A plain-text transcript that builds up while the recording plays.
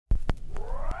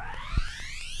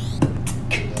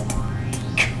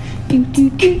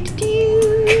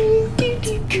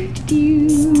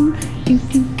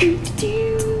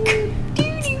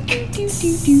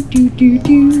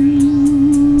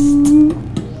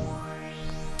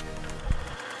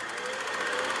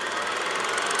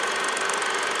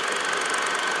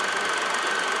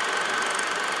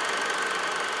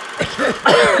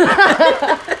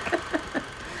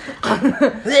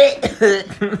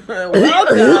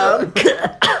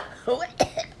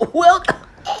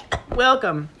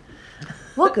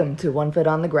Welcome to One Foot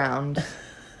on the Ground.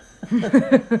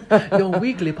 Your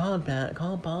weekly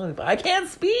podcast. I can't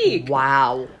speak.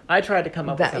 Wow. I tried to come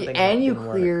up with something. And you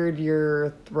cleared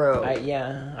your throat. I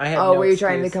had Oh, no were you excuse.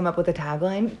 trying to come up with a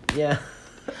tagline? Yeah.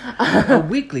 A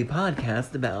weekly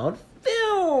podcast about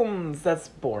films. That's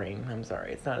boring. I'm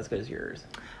sorry. It's not as good as yours.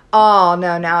 Oh,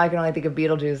 no. Now I can only think of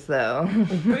Beetlejuice, though.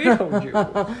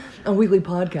 Beetlejuice. A weekly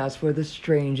podcast for the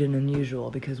strange and unusual,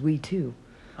 because we, too,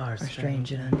 are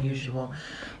strange and unusual.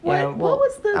 What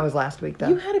was the... That was last week, though.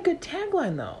 You had a good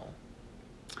tagline, though.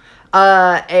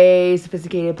 A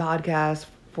sophisticated podcast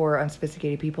for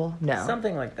unsophisticated people? No.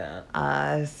 Something like that.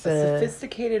 A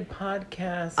sophisticated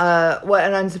podcast.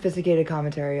 An unsophisticated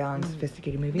commentary on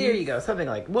sophisticated movies? There you go. Something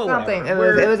like... Well, something.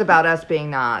 whatever. It was about us being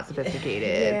not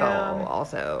sophisticated, Yeah. but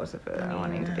also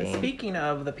wanting to be. Speaking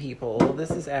of the people,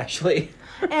 this is Ashley.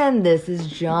 And this is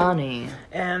Johnny.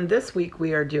 And this week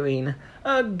we are doing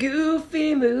a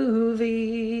goofy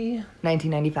movie.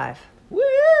 1995. Woo!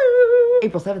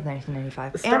 April 7th,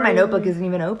 1995. And Starring my notebook isn't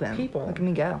even open. people. Look at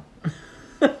me go.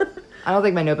 I don't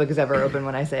think my notebook is ever open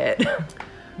when I say it.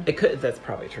 It could. That's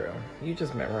probably true. You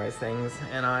just memorize things,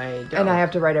 and I don't. And I have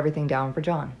to write everything down for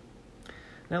John.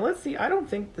 Now let's see. I don't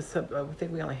think I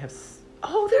think we only have.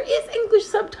 Oh, there is English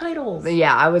subtitles. But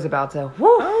yeah, I was about to. Woo.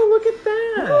 Oh, look at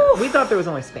that. Woo. We thought there was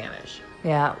only Spanish.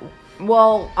 Yeah.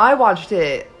 Well, I watched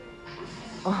it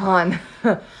on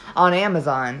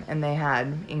Amazon, and they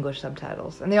had English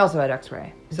subtitles, and they also had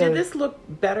X-ray. So Did this look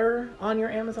better on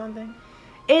your Amazon thing?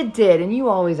 It did, and you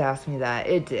always ask me that.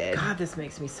 It did. God, this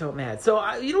makes me so mad. So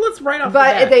let's write off.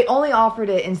 But they only offered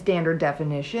it in standard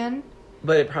definition.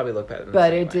 But it probably looked better.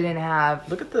 But it didn't have.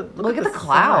 Look at the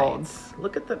clouds. sides.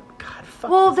 Look at the God. Fuck.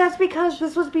 Well, that's because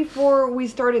this was before we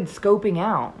started scoping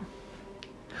out.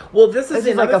 Well, this is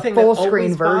like another a thing full that screen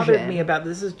always bothered version. me about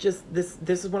this. Is just this.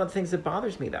 This is one of the things that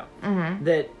bothers me though. Mm-hmm.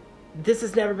 That this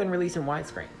has never been released in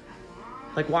widescreen.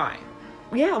 Like why?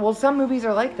 Yeah, well, some movies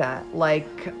are like that.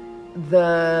 Like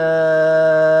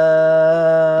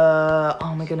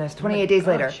oh my goodness, 28 Days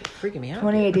Later. You're freaking me out.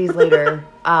 28 Days Later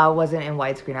wasn't in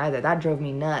widescreen either. That drove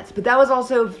me nuts. But that was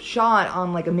also shot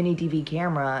on like a mini DV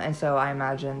camera, and so I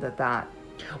imagine that.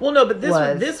 Well, no, but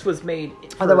this was made.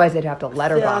 Otherwise, they'd have to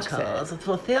letterbox theaters, it.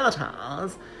 for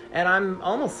theaters, and I'm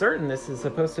almost certain this is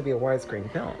supposed to be a widescreen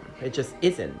film. It just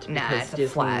isn't Nah, because it's a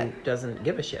Disney flat. doesn't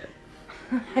give a shit.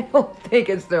 I don't think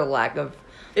it's their lack of.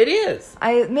 It is.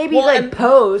 And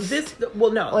post.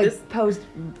 Post.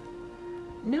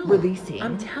 No, releasing.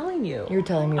 I'm telling you. You're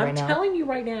telling me right now. I'm telling you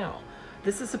right now.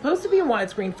 This is supposed to be in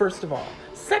widescreen, first of all.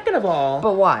 Second of all...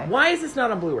 But why? Why is this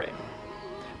not on Blu-ray?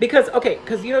 Because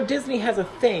Disney has a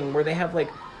thing where they have, like,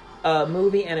 a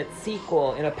movie and its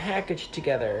sequel in a package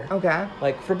together. Okay.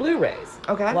 Like, for Blu-rays.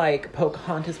 Okay. Like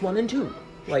Pocahontas 1 and 2.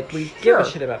 Like, we Sure. give a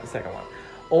shit about the second one.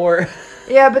 Or...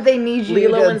 Yeah, but they need you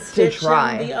Lilo and to Stitch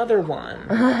try. and the other one.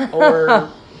 Or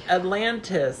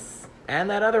Atlantis and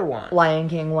that other one. Lion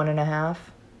King 1.5.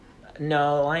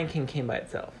 No, Lion King came by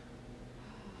itself.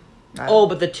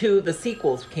 But the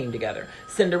sequels came together.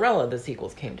 Cinderella, the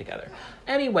sequels came together.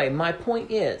 Anyway, my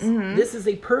point is, This is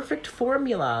a perfect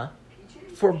formula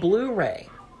for Blu-ray.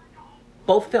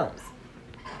 Both films.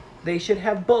 They should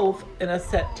have both in a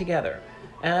set together.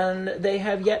 And they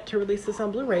have yet to release this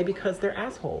on Blu-ray because they're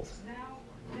assholes.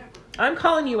 I'm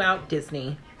calling you out,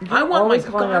 Disney. I want always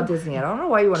my calling out Disney. I don't know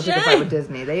why you want to pick a fight with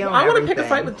Disney. They own I want to everything. pick a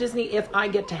fight with Disney if I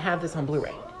get to have this on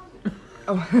Blu-ray.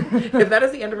 Oh. If that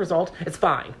is the end result, it's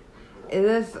fine.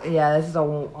 This is a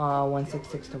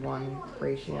 1:6 to 1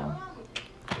 ratio.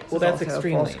 Well, that's also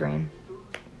extremely. full screen.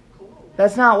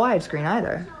 That's not widescreen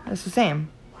either. It's the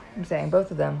same. I'm saying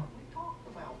both of them.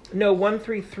 No,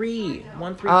 133.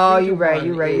 133. Oh, you're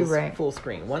right. Full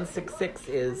screen. 166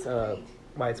 is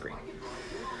widescreen.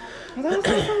 Well, that was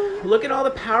awesome. Look at all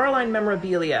the Powerline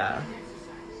memorabilia.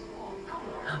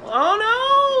 Oh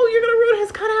no! You're gonna ruin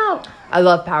his cutout. I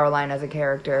love Powerline as a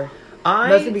character.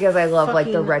 Mostly because I love like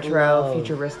the fucking retro,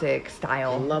 futuristic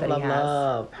style that he has.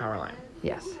 Love Powerline.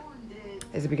 Yes.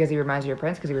 Is it because he reminds you of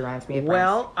Prince? Because he reminds me of Prince.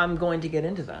 Well, I'm going to get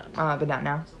into that. But not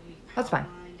now. That's fine.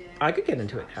 I could get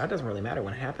into it now. It doesn't really matter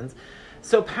when it happens.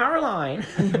 So Powerline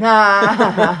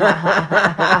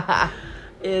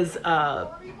is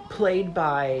played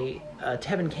by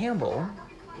Tevin Campbell.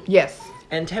 Yes.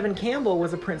 And Tevin Campbell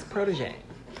was a Prince protege.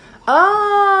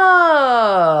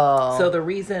 Oh. So the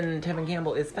reason Tevin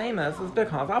Campbell is famous is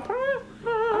because of Prince.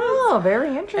 Oh,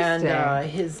 very interesting. And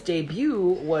his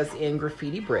debut was in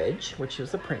Graffiti Bridge, which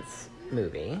was a Prince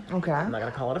movie. Okay. I'm not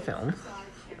going to call it a film.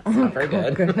 It's not very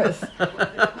good. Oh, goodness.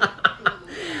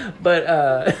 But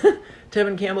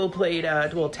Tevin Campbell played,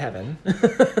 Tevin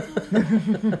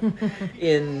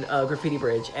in Graffiti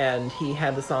Bridge, and he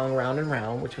had the song Round and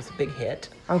Round, which was a big hit.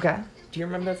 Okay. Do you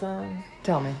remember that song?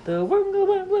 Tell me. The world goes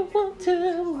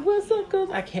to what's it goes.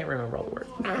 I can't remember all the words.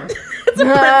 It's a Prince song.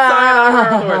 I don't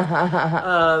remember all the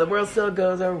words. The world still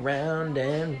goes around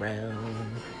and round,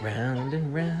 round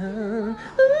and round.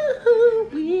 Ooh,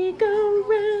 we go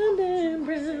round and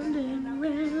round and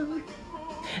round.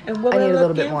 And what I need we're a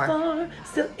little bit looking more. for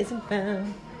still isn't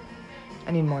found.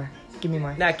 I need more. Give me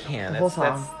more. I can't. The whole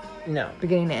song. No.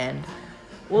 Beginning to end.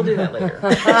 We'll do that later.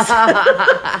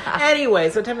 Anyway,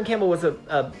 so Tevin Campbell was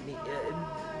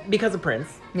because of Prince,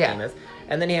 famous.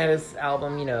 And then he had his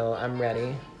album, I'm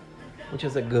Ready, which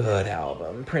was a good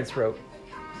album. Prince wrote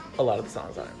a lot of the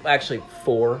songs on it. Actually,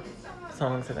 4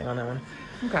 songs, I think, on that one.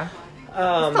 Okay.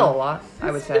 Still a lot,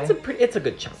 I would say. It's a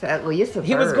good chunk. So at least a third.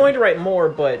 He was going to write more,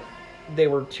 but they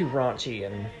were too raunchy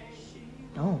and...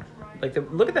 Oh. Like,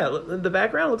 look at that. The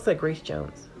background looks like Grace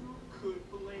Jones.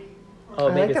 Oh,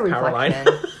 I maybe like it's the Powerline.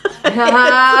 reflection. It's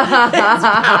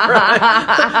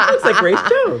Powerline. Looks like Grace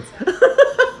Jones.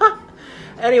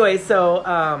 Anyway, so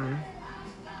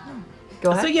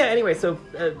Go ahead. So yeah, anyway, so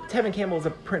Tevin Campbell is a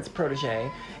Prince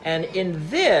protege, and in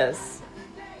this,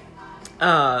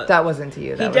 that wasn't to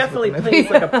you. That he was definitely with the movie.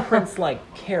 plays like a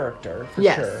Prince-like character for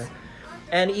Yes. sure.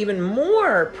 And even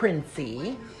more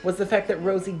Princey was the fact that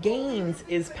Rosie Gaines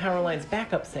is Powerline's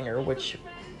backup singer, which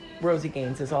Rosie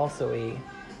Gaines is also a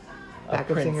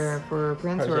backup Prince singer for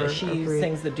Prince. protege. Or She for...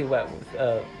 sings the duet with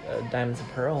Diamonds and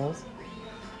Pearls.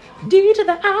 D to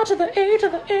the I to the A to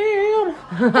the M,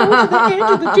 O to the N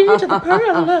to the D to the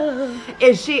Pearl.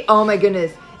 Is she? Oh my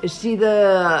goodness! Is she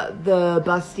the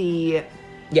busty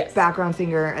Yes. background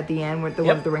singer at the end with the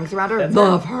one with the rings around her? That's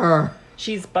Love her.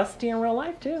 She's busty in real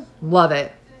life too. Love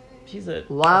it. She's a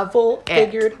Love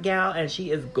full-figured gal, and she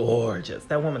is gorgeous.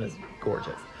 That woman is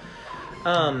gorgeous.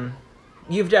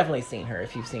 You've definitely seen her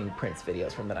if you've seen Prince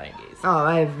videos from the 90s. Oh,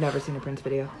 I've never seen a Prince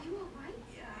video.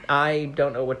 I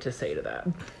don't know what to say to that.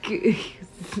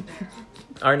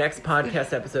 Our next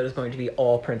podcast episode is going to be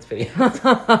all Prince videos.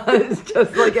 It's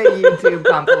just like a YouTube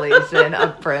compilation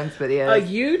of Prince videos. A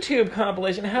YouTube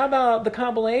compilation. How about the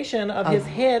compilation of his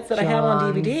hits that I have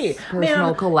on DVD? John's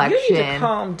personal collection. You need to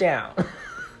calm down.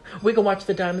 We can watch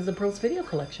the Diamonds and Pearls video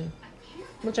collection,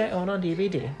 which I own on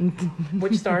DVD,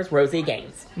 which stars Rosie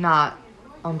Gaines. Not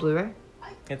on Blu-ray?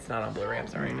 It's not on Blu-ray. I'm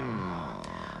sorry. No.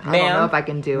 I don't know if I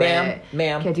can do it.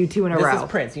 Ma'am. Can't do 2 in a row. This is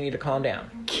Prince. You need to calm down.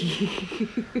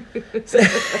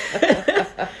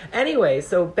 Anyway,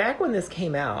 so back when this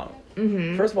came out,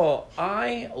 first of all,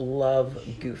 I love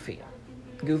Goofy.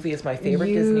 Goofy is my favorite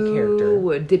Disney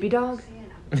character. Dippy Dog?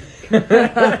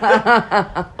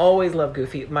 Always love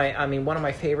Goofy. One of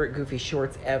my favorite Goofy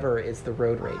shorts ever is the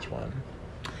Road Rage one.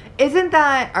 Isn't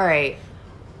that... All right.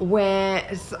 When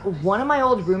one of my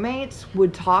old roommates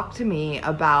would talk to me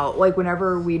about, like,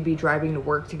 whenever we'd be driving to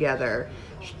work together,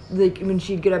 like, when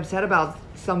she'd get upset about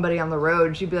somebody on the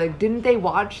road, she'd be like, didn't they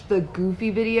watch the Goofy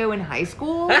video in high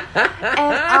school? And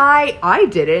I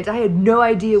didn't. I had no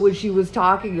idea what she was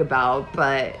talking about,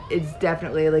 but it's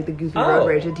definitely, like, the Goofy Road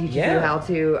Rage that teaches you how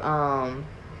to,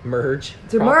 merge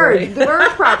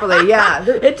properly, yeah.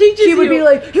 It teaches she would be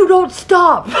like, you don't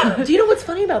stop. Do you know what's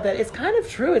funny about that? It's kind of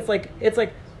true. It's like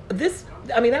this.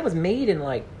 I mean, that was made in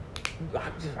like,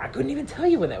 I couldn't even tell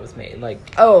you when that was made. Like,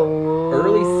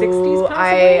 early 60s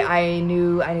possibly? I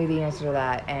knew the answer to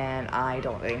that, and I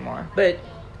don't anymore. But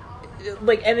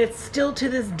like, and it's still to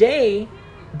this day,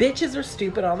 bitches are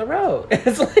stupid on the road.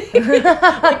 It's like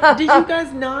did you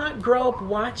guys not grow up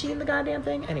watching the goddamn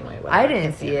thing? Anyway, whatever. I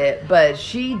didn't see it, but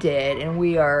she did, and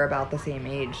we are about the same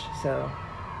age, so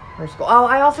we're school. Oh,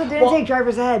 I also didn't take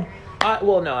driver's ed.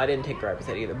 No, I didn't take driver's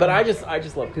ed either. But I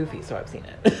just love Goofy, so I've seen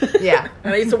it. Yeah.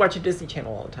 And I used to watch a Disney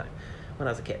Channel all the time when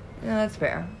I was a kid. Yeah, that's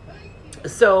fair.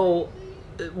 So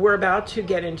we're about to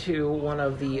get into one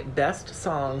of the best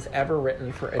songs ever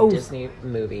written for a Disney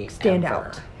movie. Stand ever.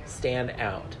 Out. Stand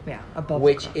Out. Yeah, above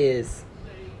which is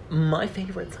my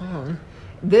favorite song.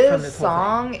 This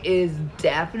song is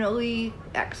definitely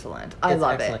excellent. I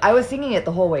love it. I was singing it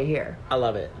the whole way here. I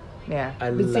love it. Yeah,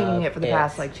 I've been singing it for the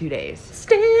past 2 days.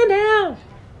 Stand out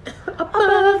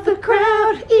above the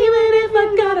crowd, even if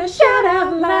I gotta shout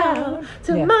out loud.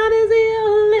 Till mine is the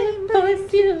only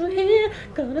voice you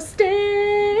Gonna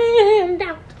stand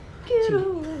out. Get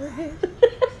away.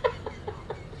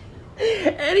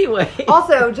 Anyway.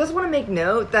 Also, just want to make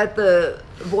note that the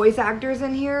voice actors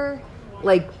in here,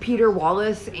 like Peter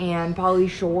Wallace and Pauly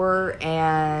Shore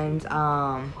and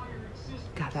God,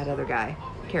 that other guy,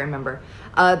 can't remember.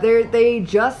 They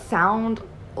just sound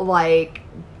like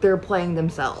they're playing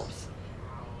themselves.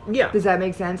 Yeah. Does that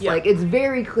make sense? Yeah. Like, it's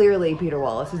very clearly Peter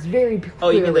Wallace. It's very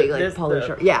clearly like Pauly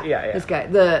Shore. Yeah. This guy,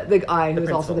 the guy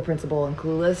who's also the principal in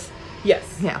Clueless.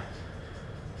 Yes. Yeah.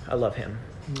 I love him.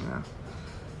 Yeah.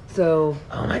 So.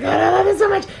 Oh my god, I love it so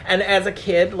much. And as a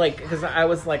kid, like, because I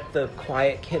was like the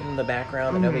quiet kid in the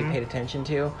background that nobody paid attention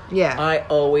to. Yeah. I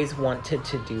always wanted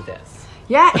to do this.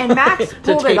 Yeah, and Max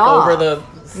pulled to take it off. over the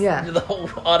whole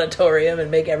auditorium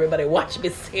and make everybody watch me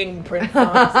sing Prince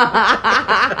songs.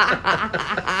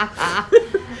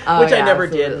 Which I never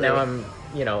did. Now I'm,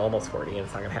 almost 40 and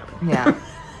it's not gonna happen. Yeah.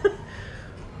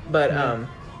 But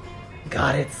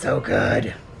God, it's so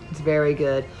good. It's very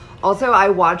good. Also, I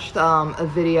watched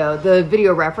the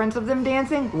video reference of them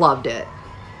dancing. Loved it.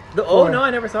 No, I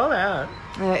never saw that.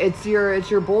 It's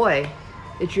your boy.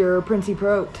 It's your Princey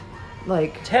Prote.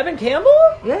 Like Tevin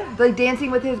Campbell? Yeah, like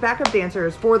dancing with his backup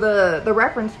dancers for the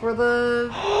reference for the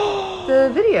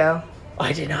video.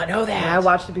 I did not know that. And I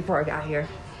watched it before I got here.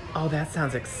 Oh, that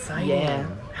sounds exciting. Yeah.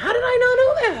 How did I not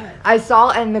know that? I saw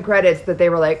in the credits that they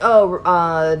were like,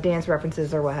 dance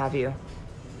references or what have you.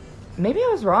 Maybe I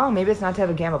was wrong. Maybe it's not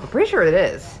Tevin Campbell, but pretty sure it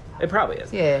is. It probably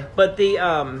is. Yeah. But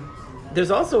there's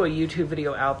also a YouTube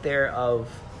video out there of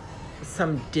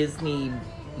some Disney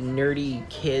nerdy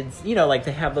kids. Like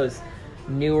they have those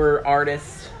newer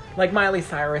artists, like Miley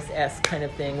Cyrus-esque kind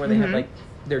of thing, where they have like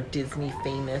they're Disney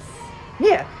famous.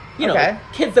 Yeah. Like,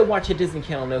 kids that watch a Disney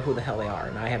Channel know who the hell they are,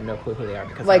 and I have no clue who they are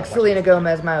because like Selena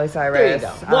Gomez, Miley Cyrus. There you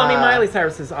go. Well, Miley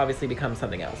Cyrus has obviously become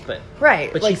something else, but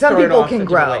right. But like some people can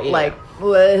grow, like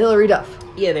Hillary Duff.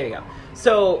 Yeah, there you go.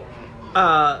 So,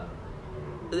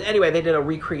 anyway, they did a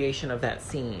recreation of that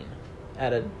scene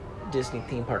at a Disney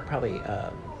theme park, probably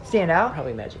Stand Out,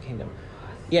 probably Magic Kingdom.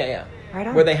 Yeah. Right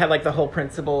on. Where they had like the whole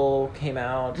principal came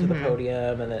out to the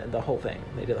podium and the whole thing.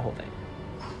 They did the whole thing.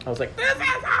 I was like, this is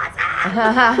awesome!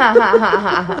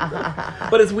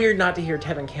 But it's weird not to hear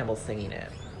Tevin Campbell singing it.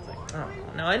 It's like, oh,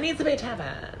 no, it needs to be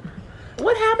Tevin.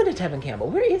 What happened to Tevin Campbell?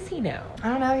 Where is he now? I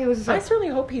don't know. He was. I certainly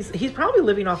hope he's probably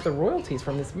living off the royalties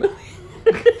from this movie.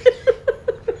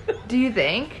 Do you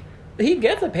think? He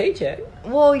gets a paycheck.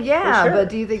 Well, yeah, sure. but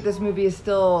do you think this movie is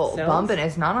still bumping?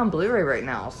 It's not on Blu-ray right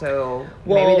now, so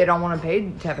maybe they don't want to pay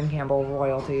Tevin Campbell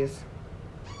royalties.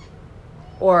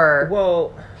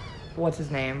 Or what's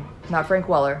his name? Not Frank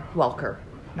Welker.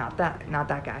 Not that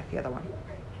guy. The other one.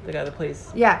 The guy that plays.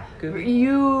 Yeah.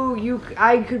 Goofy?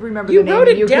 I could remember the name. You wrote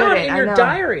it down in your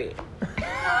diary.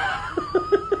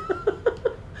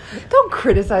 Don't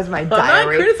criticize my diary. I'm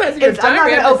not criticizing your diary. I'm not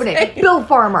going to open it. Bill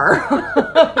Farmer.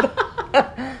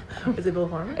 Is it Bill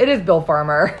Farmer? It is Bill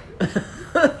Farmer.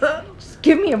 Just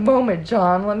give me a moment,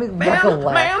 John. Let me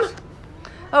recollect. Ma'am.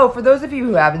 Oh, for those of you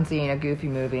who haven't seen a Goofy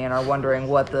movie and are wondering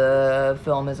what the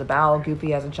film is about,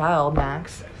 Goofy has a child,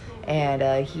 Max,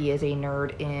 and he is a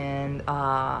nerd in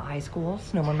high school.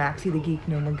 No more Maxie the Geek,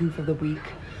 no more Goof of the Week.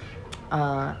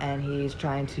 And he's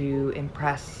trying to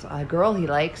impress a girl he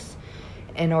likes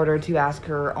in order to ask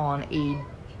her on a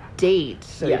date.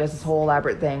 So he does this whole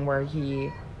elaborate thing where he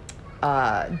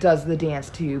does the dance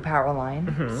to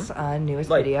Powerline's newest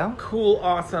video. Cool,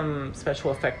 awesome,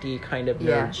 special effecty kind of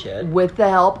nerd shit. With the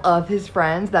help of his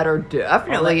friends that are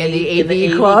definitely in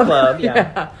the AV club.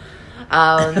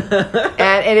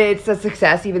 And it's a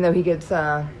success, even though he gets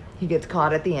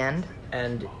caught at the end.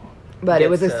 But it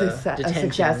was a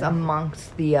success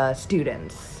amongst the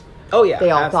students. Oh, yeah.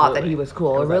 They all thought that he was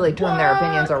cool. It really turned their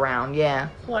opinions around,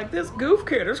 Like, this Goof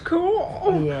kid is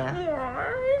cool. Yeah.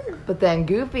 But then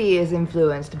Goofy is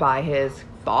influenced by his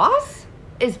boss?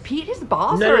 Is Pete his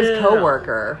boss or his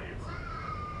coworker?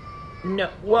 No.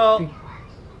 Well,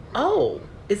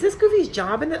 is this Goofy's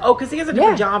job in the... Oh, because he has a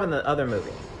different job in the other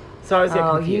movie. So I was getting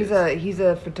confused. He's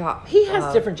a photographer. He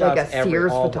has different jobs like a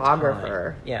Sears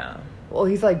photographer. Yeah. Well,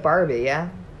 he's like Barbie,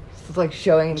 It's like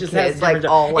showing just kids like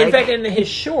all like... In fact, in his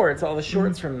shorts, all the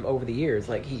shorts from over the years,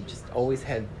 like he just always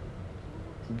had...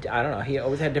 I don't know. He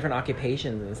always had different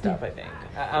occupations and stuff, I think.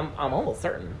 I'm almost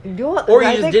certain. Or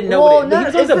you just didn't know he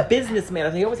was always a businessman. I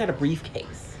think he always had a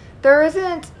briefcase. There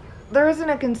isn't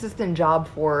a consistent job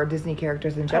for Disney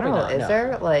characters in general, is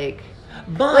there? Like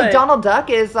Donald Duck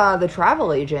is the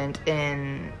travel agent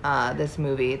in this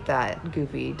movie that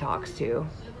Goofy talks to.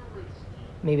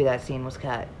 Maybe that scene was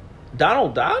cut.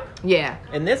 Donald Duck? Yeah.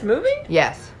 In this movie?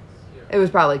 Yes. It was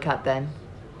probably cut then.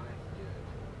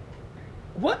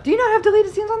 What? Do you not have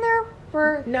deleted scenes on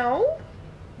there? No.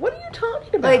 What are you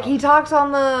talking about? Like, he talks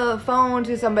on the phone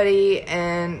to somebody,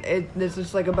 and it's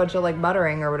just like a bunch of like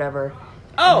muttering or whatever.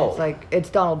 Oh. And it's like, it's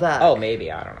Donald Duck. Oh,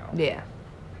 maybe. I don't know. Yeah.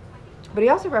 But he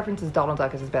also references Donald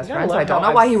Duck as his best I friend, so love I don't how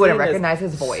know why I've he wouldn't seen this recognize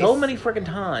his voice. So many freaking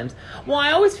times. Well,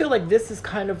 I always feel like this is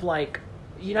kind of like,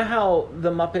 you know how the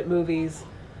Muppet movies,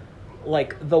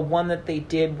 like the one that they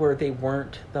did where they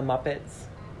weren't the Muppets?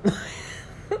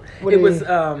 It was,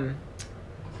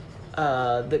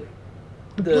 the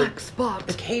Black Spot.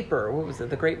 The Caper. What was it?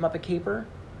 The Great Muppet Caper?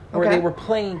 Where Okay. they were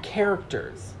playing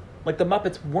characters. Like the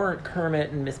Muppets weren't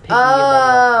Kermit and Miss Piggy and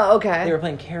blah, blah. Okay. They were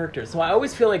playing characters. So I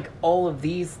always feel like all of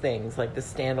these things, like the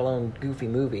standalone Goofy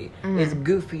movie, is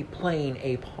Goofy playing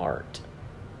a part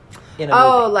in a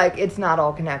movie. Like it's not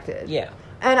all connected. Yeah.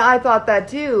 And I thought that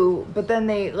too, but then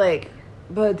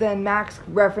then Max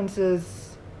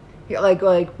references,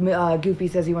 Goofy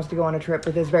says he wants to go on a trip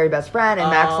with his very best friend, and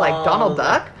Max like, Donald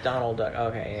Duck? Donald Duck,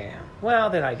 okay, yeah.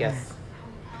 Well, then I guess.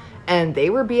 And they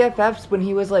were BFFs when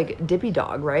he was like Dippy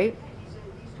Dog, right?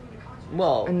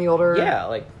 Well, In the older... yeah,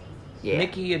 like Yeah.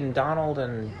 Mickey and Donald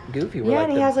and Goofy were Yeah, like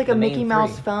and he the- has like the a main Mickey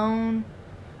Mouse three. phone.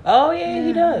 Oh, yeah,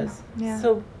 he does. Yeah.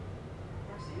 So,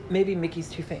 maybe Mickey's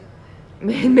too famous.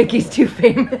 Mickey's too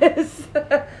famous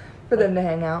for them to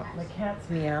hang out. My cat's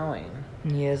meowing.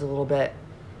 He is a little bit.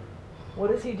 What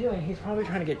is he doing? He's probably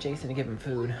trying to get Jason to give him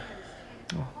food.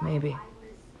 Oh, maybe.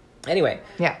 Anyway.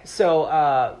 Yeah.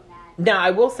 So, now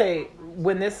I will say,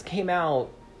 when this came out,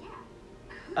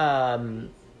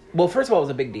 well, first of all, it was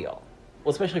a big deal.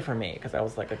 Well, especially for me, because I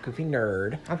was like a Goofy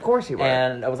nerd. Of course you were.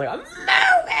 And I was like, a movie!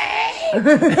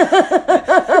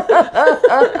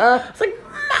 It's like,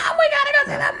 Mom, we gotta go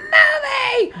see the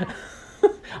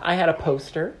movie! I had a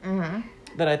poster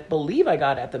that I believe I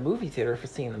got at the movie theater for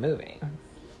seeing the movie.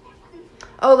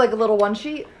 Oh, like a little one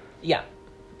sheet? Yeah.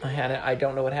 I had it. I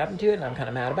don't know what happened to it, and I'm kind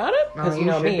of mad about it. Because you you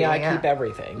know should me, be, I yeah. keep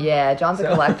everything. Yeah, John's a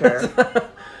collector.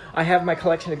 I have my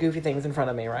collection of Goofy things in front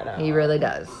of me right now. He really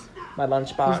does. My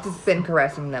lunchbox. He's just been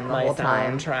caressing them the my whole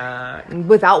time. soundtrack.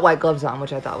 Without white gloves on,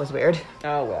 which I thought was weird.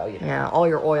 Oh, well, you know. Yeah, all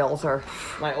your oils are...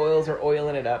 My oils are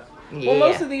oiling it up. Yeah. Well,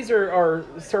 most of these are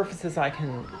surfaces I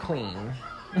can clean.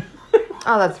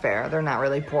 Oh, that's fair. They're not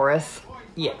really porous.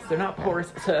 Yes, they're not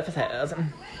porous surfaces.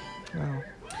 No.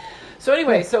 So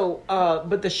anyway,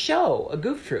 but the show, A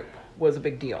Goof Troop, was a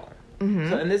big deal. Mm-hmm.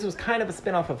 So, and this was kind of a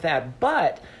spin-off of that.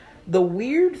 But the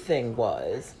weird thing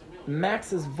was,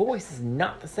 Max's voice is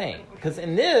not the same. Because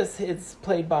in this, it's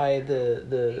played by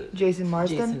the Jason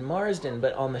Marsden? Jason Marsden.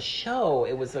 But on the show,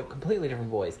 it was a completely different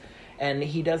voice. And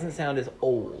he doesn't sound as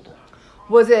old.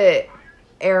 Was it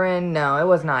Aaron? No, it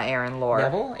was not Aaron Lore.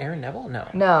 Neville? Aaron Neville? No.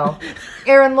 No.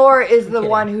 Aaron Lore is the kidding.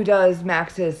 one who does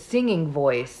Max's singing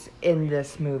voice in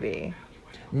this movie.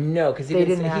 No, because They he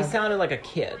didn't have- sounded like a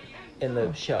kid in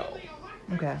the show.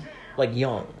 Okay. Like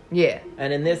young. Yeah.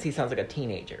 And in this, he sounds like a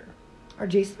teenager. Are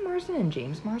Jason Marsden and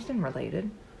James Marsden related?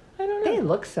 I don't know. They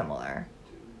look similar.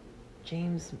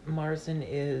 James Marsden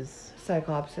is...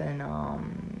 Cyclops and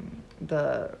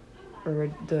the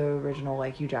original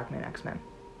like Hugh Jackman X-Men.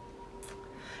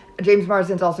 James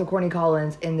Marsden's also Corny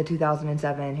Collins in the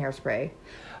 2007 Hairspray.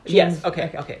 Yes,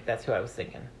 okay, that's who I was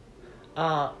thinking.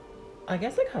 I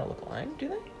guess they kind of look alike, do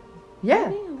they? Yeah.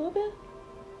 Maybe a little bit?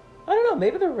 I don't know,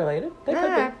 maybe they're related. They could be.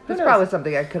 Who That's knows? probably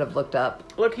something I could have looked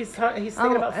up. Look, he's thinking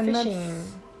about and that's- fishing.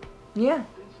 Yeah.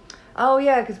 Oh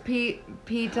yeah, because Pete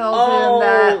tells Oh, him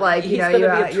that like he's you know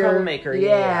gonna be a you're troublemaker, Yeah,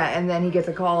 yeah. and then he gets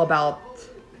a call about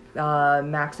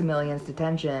Maximilian's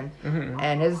detention, Mm-hmm.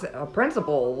 and his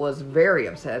principal was very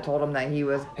upset. Told him that he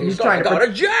was Trying to go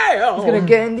to jail! he's gonna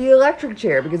get in the electric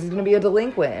chair because he's gonna be a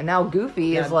delinquent, and now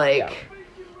Goofy is Yeah, like, yeah.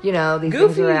 you know, these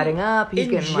Goofy, things are adding up. He's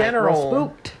in getting general, like real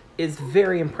spooked. is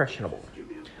very impressionable.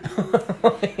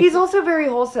 He's also very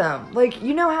wholesome. Like,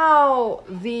 you know how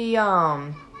the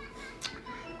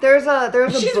there's a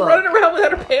She's book. running around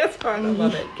without her pants on. I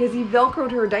love it. Because he velcroed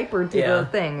her diaper to Yeah. the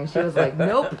thing, and she was like,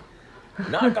 "Nope."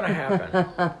 Not gonna happen.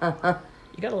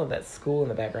 You gotta love that school in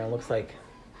the background. Looks like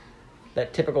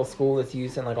that typical school that's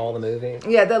used in like all the movies.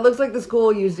 Yeah, that looks like the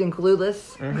school used in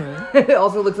Clueless. Mm-hmm. It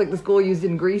also looks like the school used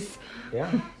in Grease.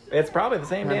 Yeah, it's probably the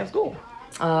same damn school.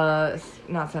 Not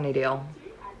Sunnydale.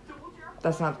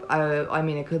 That's not. I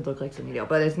mean, it could look like Sunnydale,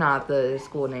 but it's not the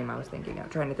school name I was thinking of.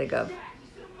 Trying to think of.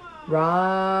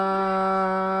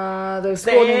 The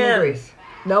school name in Sam. Grease.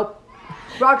 Nope.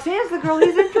 Roxanne's the girl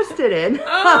he's interested in.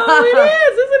 Oh, it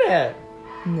is, isn't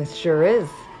it? This sure is.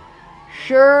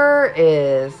 Sure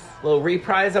is. Little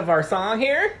reprise of our song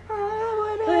here.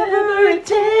 Whatever it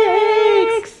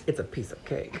takes. It's a piece of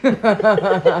cake.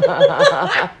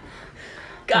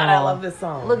 God, I love this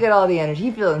song. Look at all the energy.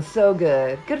 You feeling so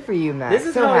good. Good for you, Max. This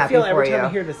is so how I happy feel for every you. time I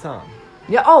hear this song.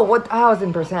 Yeah. Oh,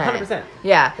 1,000%. 100%.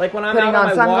 Yeah. Like when I'm putting out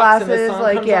on on my walks and this sunglasses, song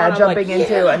like comes yeah, on, I'm jumping like,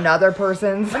 into yeah. another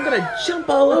person's. I'm gonna jump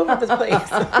all over this place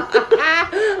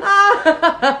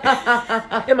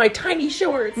in my tiny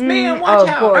shorts. Man, watch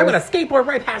out! course. I'm gonna skateboard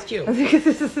right past you.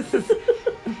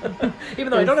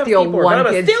 Even though I don't have a steal skateboard, but one I'm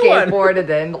gonna kid's steal one. skateboard and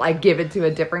then like give it to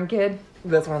a different kid.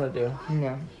 That's what I'm gonna do.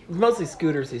 No. Mostly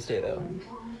scooters these days, though.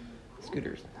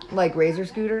 Scooters. Like razor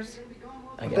scooters.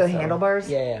 I guess The so. handlebars?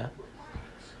 Yeah.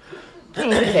 You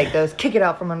can take those, kick it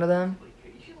out from under them.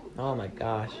 Oh my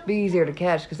gosh. Be easier to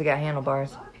catch because they got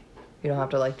handlebars. You don't have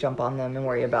to like jump on them and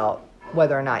worry about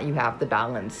whether or not you have the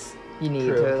balance you need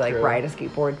True, to like true. ride a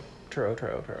skateboard. True.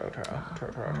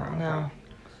 No.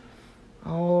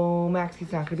 Oh,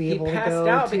 Maxie's not gonna be He able to passed go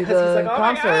out to because the he's like, oh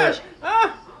concert. my gosh!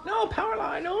 Ah! No,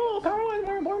 Powerline! No, Powerline's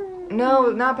more important.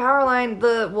 No, not Powerline.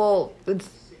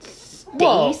 It's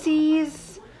Whoa.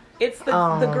 Stacy's. It's the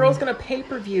girl's gonna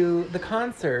pay-per-view the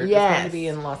concert. It's going to be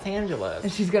in Los Angeles.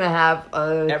 And she's gonna have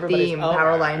a Everybody's theme. over.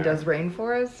 Powerline does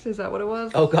Rainforest. Is that what it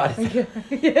was? Oh God.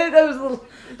 Yeah, that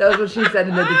was what she said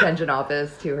in the detention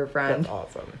office to her friend. That's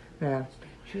awesome. Yeah.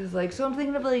 She was like, so I'm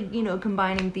thinking of like,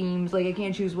 combining themes. Like I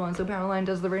can't choose one, so Powerline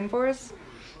does the rainforest.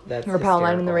 That's Or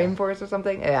Powerline in the hysterical. rainforest or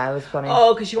something. Yeah, it was funny.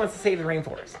 Oh, because she wants to save the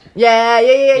rainforest.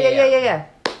 Yeah.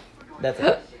 That's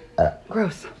it.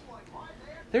 Gross.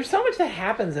 There's so much that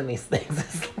happens in these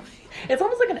things. It's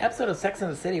almost like an episode of Sex and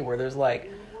the City where there's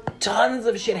like tons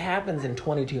of shit happens in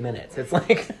 22 minutes. It's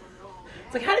like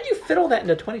how did you fit all that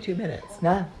into 22 minutes?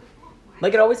 Nah.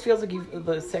 Like it always feels like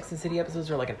the Sex and the City episodes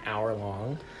are like an hour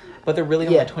long, but they're really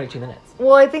only 22 minutes.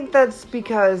 Well, I think that's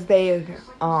because they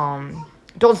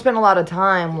don't spend a lot of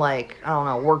time like, I don't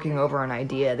know, working over an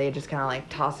idea. They just kind of like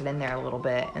toss it in there a little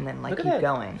bit and then like Look at keep that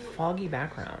going. foggy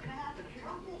background.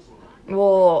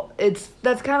 Well,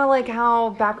 that's kind of like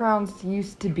how backgrounds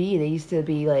used to be. They used to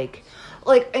be like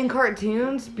in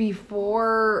cartoons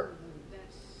before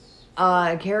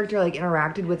a character like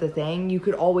interacted with a thing, you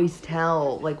could always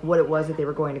tell like what it was that they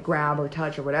were going to grab or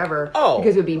touch or whatever. Oh,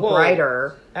 because it would be well,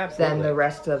 brighter absolutely. than the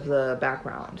rest of the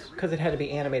background. Because it had to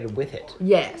be animated with it.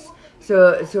 Yes. So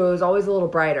it was always a little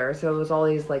brighter. So it was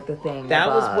always like the thing. That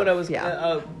above. was what I was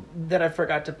Yeah. that I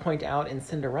forgot to point out in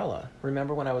Cinderella.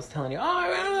 Remember when I was telling you,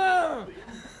 Yeah,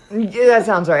 that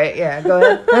sounds right. Yeah,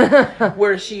 go ahead.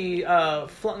 where she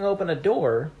flung open a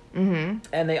door, Mm-hmm.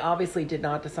 and they obviously did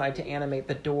not decide to animate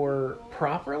the door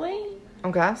properly,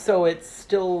 Okay. so it's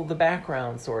still the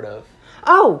background, sort of.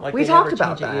 Oh, Like we they talked never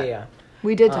about change that. it. Yeah.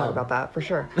 We did talk about that for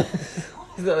sure. It's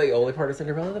the only part of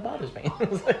Cinderella that bothers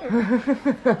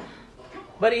me.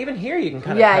 But even here, you can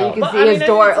kind of Yeah, tell. you can But, see I his mean,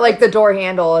 door, it's- like the door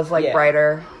handle is like Yeah.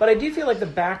 brighter. But I do feel like the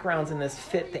backgrounds in this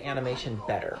fit the animation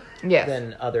better Yes.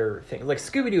 than other things. Like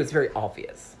Scooby-Doo, it's very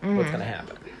obvious what's going to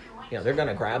happen. You know, they're going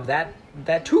to grab that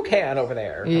toucan over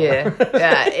there. Yeah,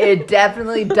 yeah. It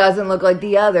definitely doesn't look like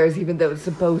the others, even though it's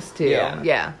supposed to. Yeah.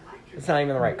 Yeah. It's not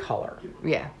even the right color.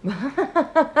 Yeah.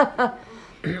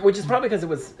 Which is probably because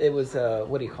it was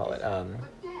what do you call it?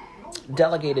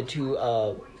 Delegated to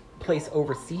a place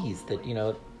overseas that,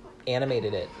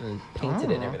 animated it and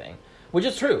painted it and everything. Which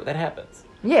is true. That happens.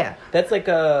 Yeah. That's like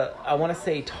I want to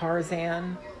say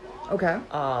Tarzan. Okay.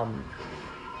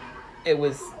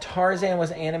 Tarzan was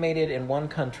animated in one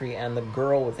country and the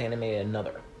girl was animated in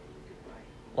another.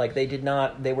 Like they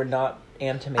were not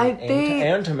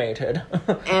animated.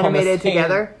 Animated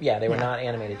together? Yeah, they were not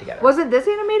animated together. Wasn't this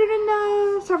animated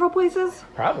in several places?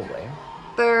 Probably.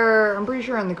 I'm pretty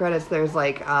sure in the credits there's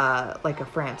like a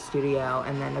France studio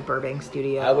and then a Burbank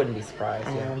studio. I wouldn't be surprised.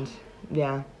 And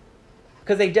yeah.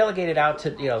 Because they delegated out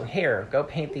to, here, go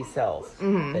paint these cells,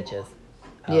 bitches.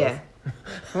 Yeah.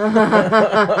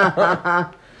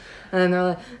 And they're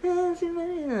like, this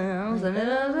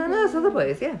other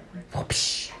place, yeah.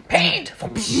 Paint!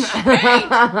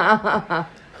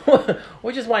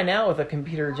 Which is why now with the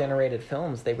computer-generated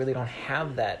films, they really don't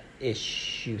have that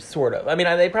issue, sort of. I mean,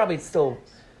 they probably still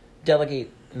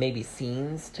delegate maybe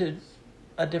scenes to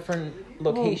a different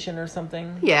location or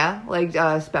something. Yeah, like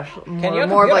special, your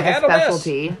more of computer like a handle this?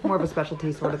 specialty, more of a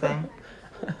specialty sort of thing.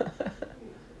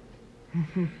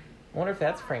 I wonder if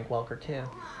that's Frank Welker, too.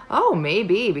 Oh,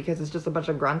 maybe, because it's just a bunch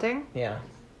of grunting. Yeah,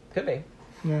 could be.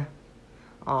 Yeah.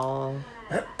 Oh,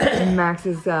 Max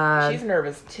is. She's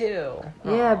nervous, too.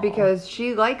 Yeah, Aw. because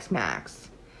she likes Max.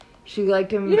 She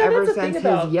liked him You know, ever that's the thing since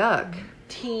his about yuck.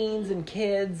 Teens and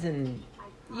kids and,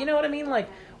 you know what I mean? Like,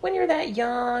 when you're that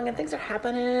young and things are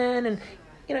happening and,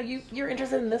 you're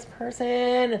interested in this person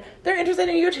and they're interested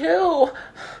in you, too.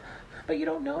 but you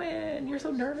don't know it, and you're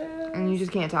so nervous. And you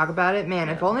just can't talk about it. Man,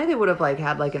 if only they would have, like,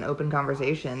 had, like, an open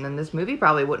conversation, then this movie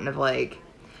probably wouldn't have, like,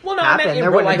 well, no, happened. I meant in there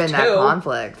real wouldn't have life been too. that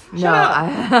conflict. Shut no, up.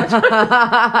 I'm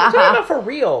talking about for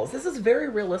reals. This is a very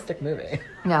realistic movie.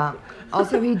 Yeah.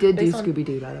 Also, he did do Based on-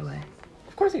 Scooby-Doo, by the way.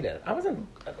 Of course he did. I'm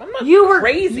not You were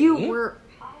crazy. You were.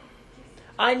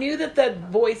 I knew that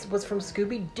voice was from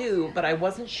Scooby-Doo, but I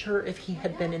wasn't sure if he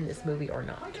had been in this movie or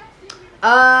not.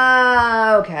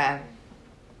 Okay.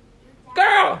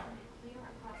 Girl!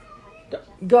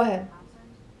 Go ahead.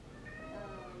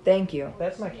 Thank you.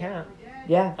 That's my cat.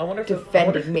 Yeah. I wonder if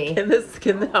defended me.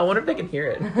 I wonder if they can hear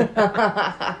it.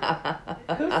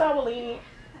 Kusawalini.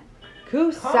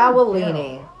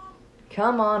 Kusawalini.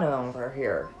 Come on over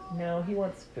here. No, he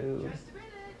wants food.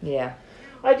 Yeah.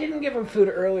 I didn't give him food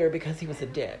earlier because he was a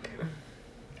dick.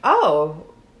 Oh.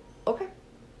 Okay.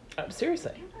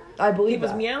 Seriously. I believe He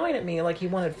was that. meowing at me like he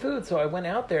wanted food, so I went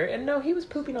out there, and no, he was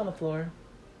pooping on the floor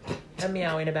and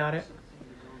meowing about it.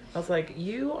 I was like,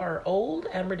 you are old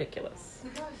and ridiculous,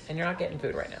 and you're not getting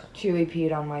food right now. Chewy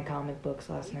peed on my comic books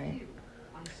last night.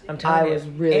 I'm telling you, I was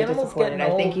really animals disappointed.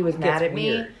 getting I think old he was mad gets at me.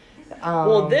 weird.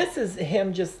 Well, this is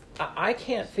him just, I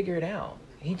can't figure it out.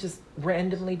 He just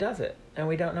randomly does it, and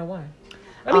we don't know why.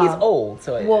 I mean, he's old,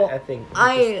 so I think...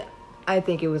 I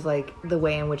think it was, like, the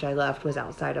way in which I left was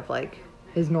outside of, like,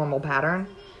 his normal pattern.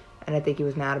 And I think he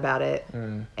was mad about it.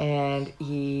 And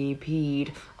he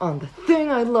peed on the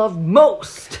thing I love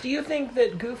most. Do you think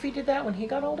that Goofy did that when he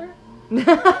got older?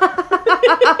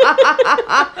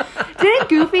 Didn't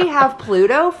Goofy have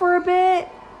Pluto for a bit?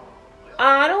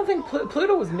 I don't think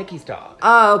Pluto was Mickey's dog.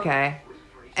 Oh, okay.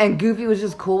 And Goofy was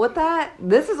just cool with that?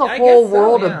 This is a I whole guess so,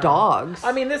 world yeah. of dogs.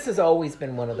 I mean, this has always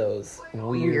been one of those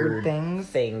weird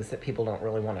things that people don't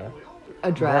really want to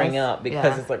address. bring up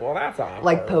because it's like, well, that's awkward.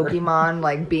 Like Pokemon,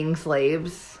 like being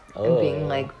slaves and being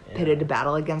like pitted to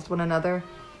battle against one another.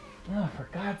 Oh, for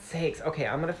God's sakes. Okay,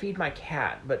 I'm going to feed my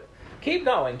cat, but keep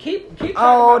going. Keep talking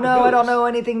Oh, about the no, I don't goose. know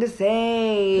anything to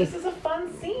say. This is a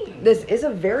fun scene. This is a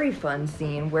very fun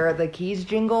scene where the keys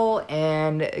jingle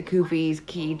and Goofy's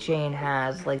keychain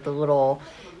has like the little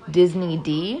Disney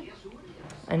D,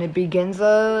 and it begins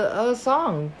a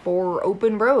song for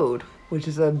Open Road, which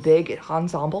is a big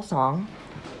ensemble song.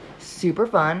 Super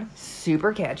fun,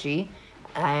 super catchy,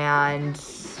 and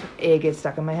it gets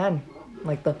stuck in my head.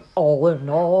 Like the all in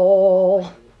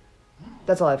all.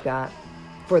 That's all I've got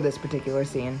for this particular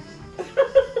scene.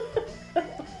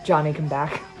 Johnny, come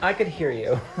back. I could hear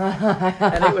you.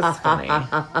 And it was funny.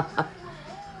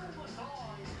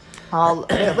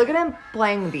 Look at him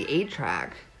playing the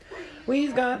 8-track.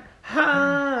 We've got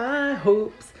high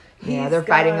hopes. Yeah, He's they're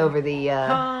fighting got over the...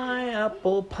 high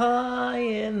apple pie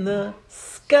in the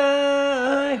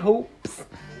sky hopes.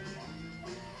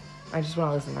 I just want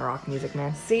to listen to rock music,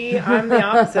 man. See, I'm the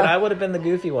opposite. I would have been the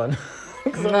goofy one.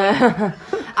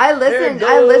 I listened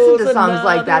to songs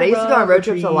like that. I used to go on road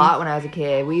trips a tree. lot when I was a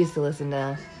kid. We used to listen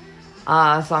to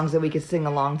songs that we could sing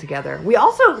along together. We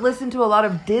also listened to a lot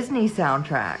of Disney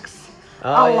soundtracks.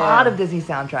 Oh, a lot of Disney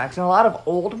soundtracks. And a lot of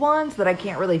old ones that I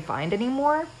can't really find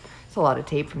anymore. It's a lot of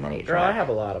tape from that 8-track. Girl, I have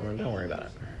a lot of them. Don't worry about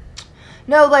it.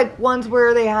 No, like ones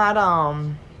where they had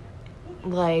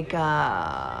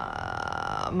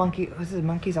Monkey, was it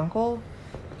Monkey's Uncle?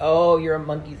 Oh, you're a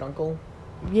monkey's uncle?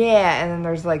 Yeah, and then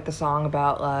there's like the song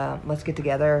about Let's Get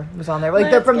Together was on there. Like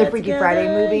they're from the Freaky Friday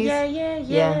movies.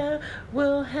 Yeah.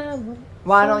 We'll have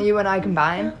Why don't you and I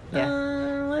combine? Yeah.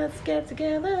 Let's get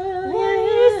together. What do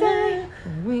you say?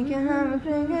 We can have a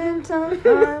big time.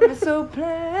 It's so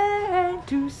plain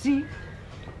to see.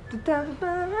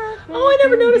 Oh, I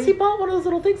never noticed he bought one of those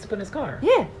little things to put in his car.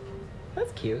 Yeah,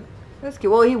 That's cute. that's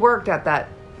cute. Well, he worked at that.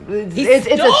 It's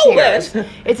a stole Sears. it.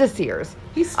 It's a Sears.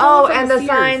 He stole it from and the the Sears.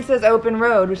 sign says Open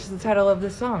Road, which is the title of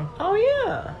this song. Oh,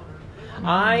 yeah.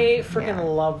 I freaking Yeah.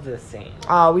 love this scene.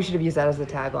 Oh, we should have used that as the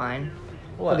tagline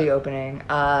What? for the opening.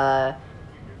 I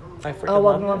freaking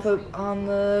Welcome love this. on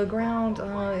the ground,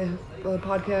 a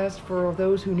podcast for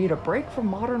those who need a break from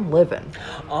modern living.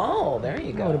 Oh, there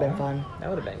you go. That would have been fun. That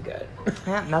would have been good.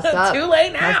 Yeah, messed up. Too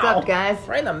late now. Messed up, guys.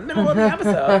 Right in the middle of the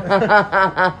episode.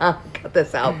 Cut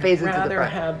this out. Phase it to the Rather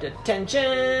front. have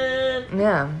detention.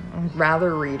 Yeah, I'd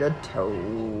rather read a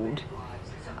Toad.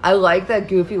 I like that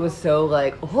Goofy was so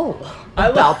like,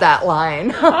 about that line.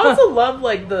 I also love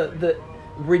like the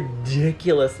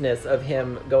ridiculousness of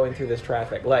him going through this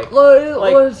traffic. Like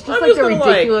it's just I'm like the gonna,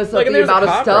 ridiculous of and the there's a amount of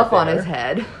cop stuff right on there. his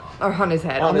head. Or on his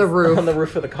head, on his- the roof. On the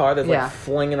roof of the car that's Yeah. like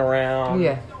flinging around.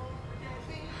 Yeah.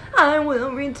 I will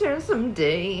return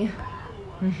someday.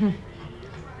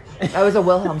 That was a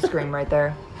Wilhelm scream right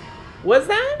there. Was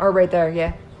that? Or right there,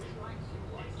 yeah.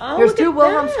 Oh, There's look two at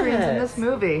Wilhelm that. screams in this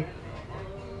movie.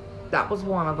 That was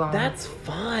one of them. That's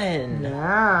fun.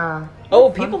 Yeah. Oh,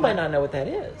 people might not know what that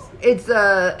is. It's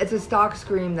a stock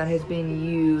Scream that has been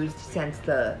used since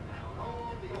the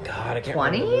God, I can't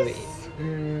 20s?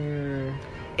 remember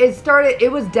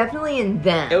It was definitely in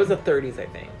them. It was the 30s, I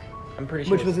think. I'm pretty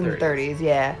sure Which was in the 30s,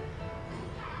 yeah.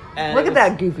 And Look at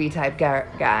that goofy type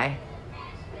guy.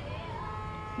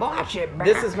 Watch it.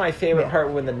 This is my favorite Yeah.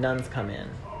 part when the nuns come in.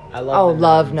 I love the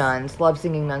love nuns. Love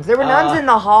singing nuns. There were nuns in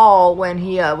the hall when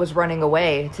he was running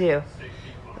away, too.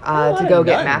 To go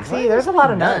get Maxie. There's a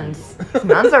lot of nuns.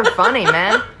 Nuns are funny,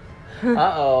 man.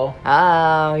 Uh-oh.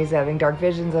 Oh, he's having dark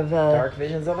visions of the... Dark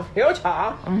visions of the future.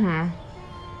 Mm-hmm.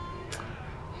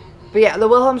 But yeah, the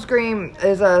Wilhelm scream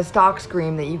is a stock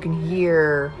scream that you can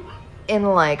hear in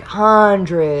like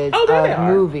hundreds of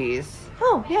movies.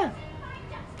 Oh, yeah.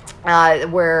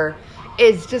 Where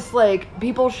it's just like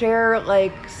people share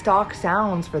like stock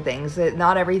sounds for things.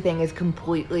 Not everything is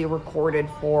completely recorded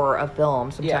for a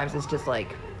film. Sometimes it's just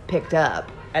like picked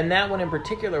up. And that one in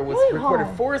particular was recorded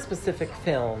for a specific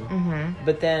film,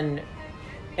 but then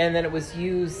it was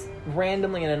used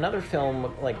randomly in another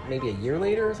film, like maybe a year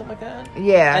later or something like that.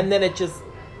 Yeah. And then it just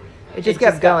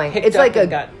kept going. It's like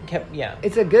yeah.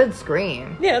 It's a good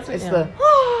scream. Yeah, it's yeah. the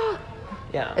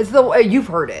yeah. It's the you've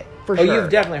heard it for sure. Oh, you've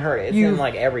definitely heard it. It's in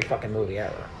like every fucking movie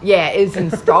ever. Yeah, it's in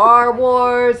Star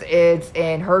Wars. It's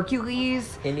in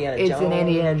Hercules. Indiana Jones. It's in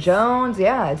Indiana Jones.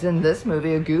 Yeah, it's in this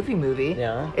movie, a Goofy movie.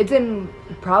 Yeah. It's in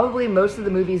probably most of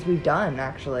the movies we've done,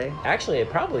 actually. Actually, it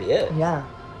probably is. Yeah.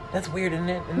 That's weird, isn't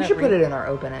it? We should put it in our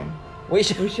opening. We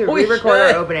should re-record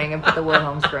our opening and put the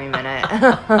Wilhelm scream in it.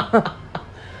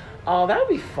 Oh, that would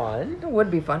be fun. It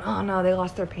would be fun. Oh no, they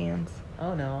lost their pants.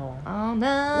 Oh no. Oh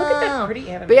no. Look at that pretty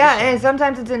animation. But yeah, and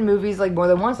sometimes it's in movies like more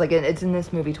than once. Like it's in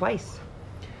this movie twice.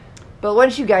 But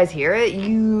once you guys hear it,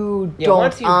 you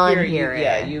don't unhear it.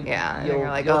 And you're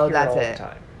like, oh, that's it.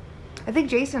 I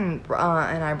think Jason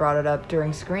and I brought it up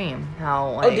during Scream.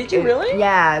 How? Like, did you really?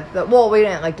 Yeah. Well, we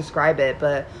didn't like describe it,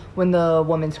 but when the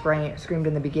woman screamed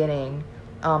in the beginning,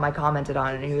 I commented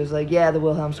on it, and he was like, "Yeah, the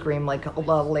Wilhelm scream like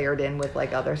layered in with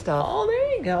like other stuff." Oh,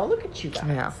 there you go. Look at you guys.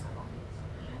 Yeah.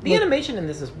 The animation in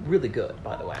this is really good,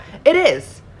 by the way. It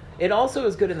is. It also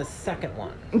is good in the second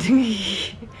one.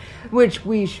 Which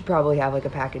we should probably have like a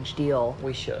package deal.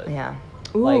 We should. Yeah.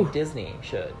 Ooh. Like Disney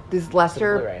should. This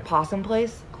Lester Possum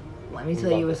Place. Let me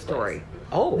tell you a story.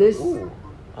 Place. Oh, ooh,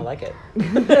 I like it.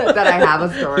 That I have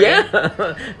a story.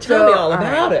 Yeah. Tell me all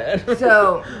about it.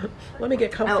 So, let me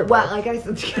get comfortable. Well, like I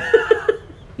said,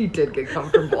 you did get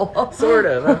comfortable. Sort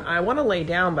of. I want to lay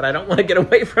down, but I don't want to get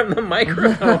away from the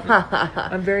microphone.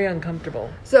 I'm very uncomfortable.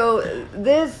 So,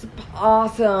 this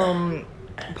awesome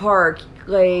park,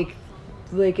 like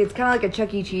it's kind of like a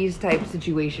Chuck E. Cheese type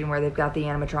situation where they've got the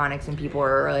animatronics and people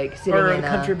are like sitting in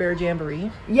Country Bear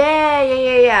Jamboree.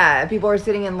 Yeah. People are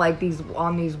sitting in like this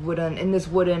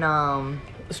wooden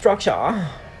structure.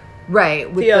 Right,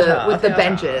 with the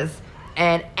benches,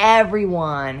 and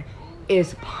everyone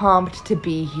is pumped to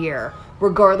be here,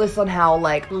 regardless on how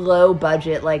like low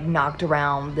budget, like knocked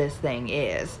around this thing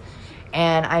is.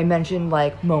 And I mentioned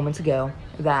like moments ago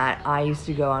that I used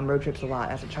to go on road trips a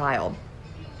lot as a child.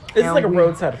 This is like a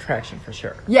roadside attraction for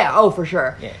sure. Yeah, for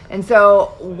sure. Yeah. And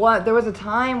so there was a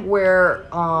time where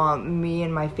me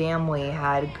and my family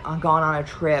had gone on a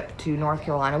trip to North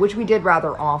Carolina, which we did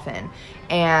rather often.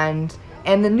 And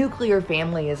the nuclear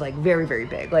family is like very, very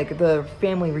big. Like the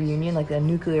family reunion, like the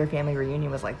nuclear family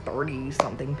reunion was like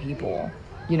 30-something people.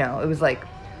 You know, it was like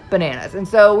bananas. And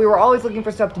so we were always looking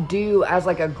for stuff to do as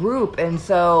like a group. And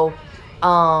so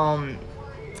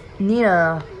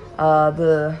Nina, our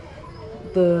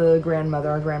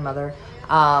grandmother,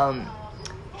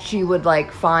 she would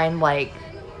like find like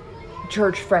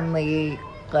church friendly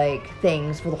like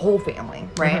things for the whole family,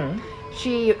 right? Mm-hmm.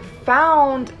 She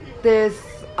found this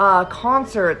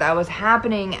concert that was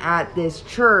happening at this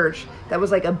church that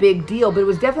was like a big deal, but it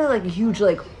was definitely like a huge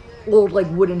like old like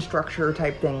wooden structure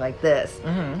type thing like this.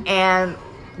 Mm-hmm. And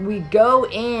we go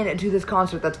in to this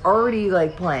concert that's already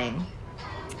like playing,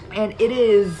 and it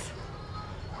is,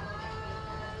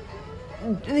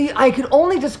 I could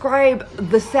only describe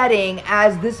the setting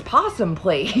as this possum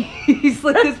place,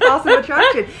 like this possum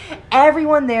attraction.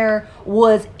 Everyone there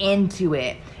was into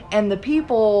it. And the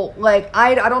people, like,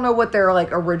 I don't know what their, like,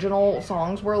 original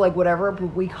songs were, like, whatever,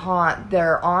 but we caught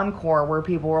their encore where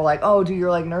people were like, oh, do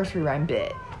your, like, nursery rhyme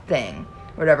bit thing,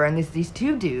 whatever. And these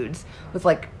two dudes with,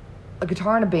 like, a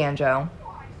guitar and a banjo.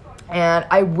 And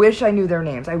I wish I knew their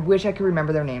names. I wish I could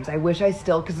remember their names. I wish I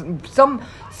still, because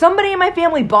somebody in my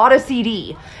family bought a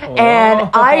CD. Oh. And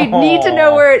I need to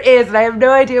know where it is, and I have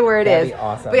no idea where it is. That'd be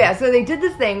awesome. But yeah, so they did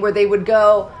this thing where they would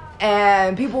go,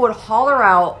 and people would holler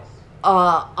out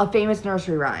a famous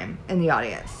nursery rhyme in the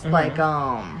audience, like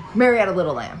Mary Had a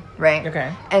Little Lamb, right?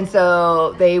 Okay. And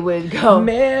so they would go,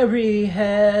 Mary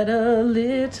had a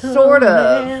little sort of.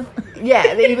 lamb.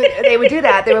 Yeah, they would do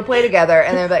that. They would play together,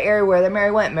 and they're like, everywhere that Mary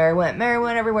went,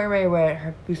 everywhere, Mary went.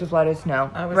 Her piece was white as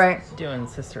snow. I was right? doing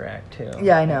Sister Act too.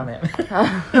 Yeah, I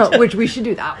know. Which we should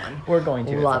do that one. We're going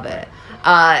to. Love it.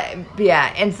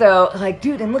 Yeah, and so, like,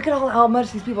 dude, and look at how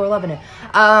much these people are loving it.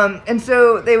 And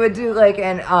so they would do, like,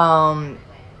 and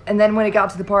then when it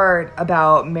got to the part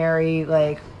about Mary,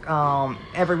 like,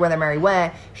 everywhere that Mary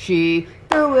went, she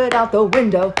threw it out the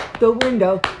window,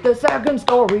 the second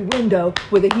story window,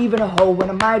 with a heave and a hoe and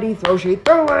a mighty throw, she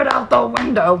threw it out the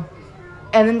window.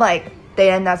 And then, like, they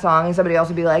end that song, and somebody else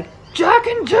would be like, Jack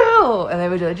and Jill! And they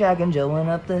would do it, Jack and Jill went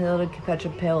up the hill to fetch a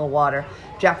pail of water.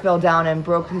 Jack fell down and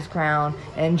broke his crown,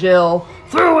 and Jill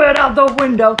threw it out the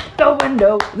window,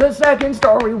 the second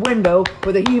story window,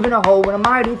 with a heave and a hoe and a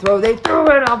mighty throw, they threw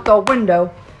it out the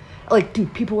window. Like,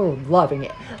 dude, people were loving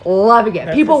it.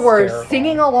 That's people were hysterical.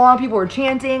 singing along, people were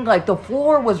chanting, like, the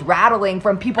floor was rattling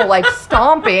from people, like,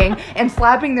 stomping and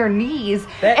slapping their knees,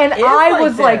 That and is I like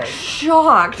was, that. like,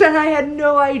 shocked, and I had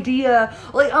no idea.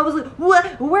 Like, I was like,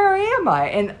 what? Where am I?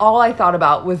 And all I thought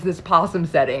about was this possum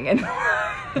setting, and...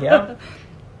 Yep.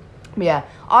 Yeah,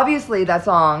 obviously that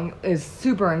song is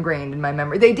super ingrained in my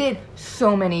memory. They did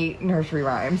so many nursery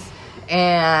rhymes,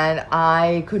 and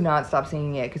I could not stop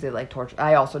singing it because it like tortured.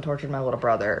 I also tortured my little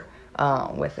brother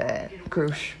with it.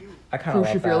 Krush. I kind of Krush,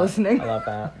 love if that. you're listening. I love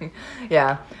that.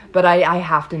 Yeah, but I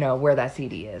have to know where that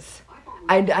CD is.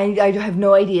 I have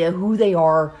no idea who they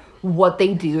are, what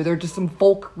they do. They're just some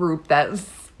folk group that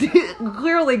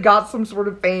clearly got some sort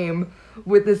of fame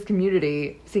with this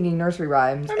community singing nursery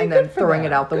rhymes I mean, and then good for throwing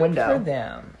them. it out the Good window. for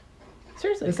them.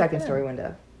 Seriously. The good second for story them.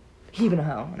 window. Heaving a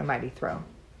hoe and a mighty throw.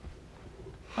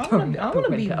 I want to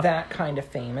be window. that kind of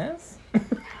famous.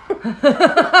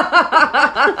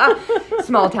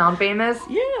 Small town famous.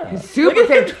 Yeah. Super Look at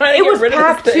them famous. trying to It get was rid of this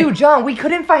packed thing. too, John. We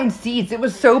couldn't find seats. It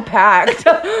was so packed.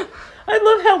 I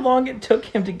love how long it took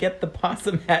him to get the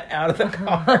possum hat out of the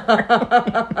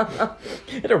car.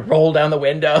 He had to roll down the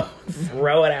window,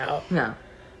 throw it out. No.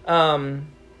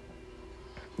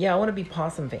 Yeah, I want to be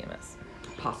possum famous.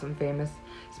 Possum famous.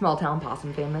 Small town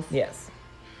possum famous. Yes.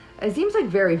 It seems like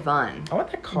very fun. I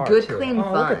want that car Good, too. clean Look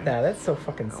fun. at that. That's so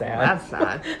fucking sad. That's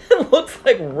sad. It looks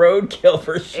like roadkill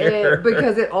for sure.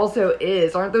 Because it also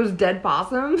is. Aren't those dead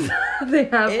possums? They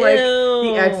have like the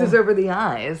Ew. X's over the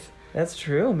eyes. That's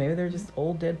true. Maybe they're just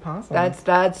old dead possums. That's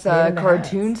Made into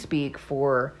cartoon hats. speak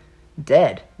for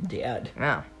dead. dead.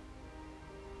 Yeah.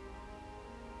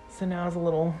 So now it's a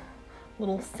little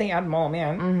sad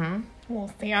moment. Mm-hmm. A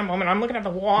little sad moment. I'm looking at the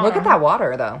water. Look at that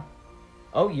water though.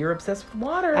 Oh, you're obsessed with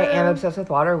water. I am obsessed with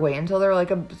water. Wait until they're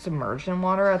like submerged in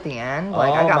water at the end. Like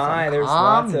oh I got my, some there's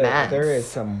lots of comments. there is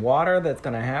some water that's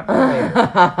gonna happen later.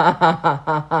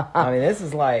 I mean, this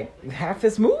is like half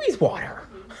this movie's water.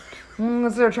 So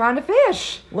they're trying to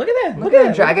fish. Look at that. Look at him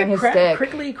that. dragging his stick.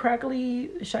 Crickly,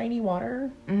 crackly, shiny water.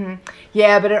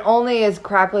 Yeah, but it only is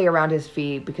crackly around his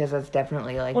feet because that's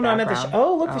definitely like. Well, no, not the. background.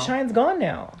 Oh, look, the shine's gone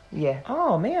now. Yeah.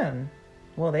 Oh man.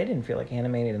 Well, they didn't feel like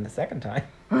animated in the second time.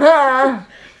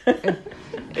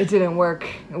 It didn't work.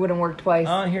 It wouldn't work twice.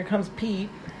 Oh, and here comes Pete.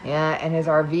 Yeah, and his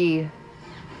RV.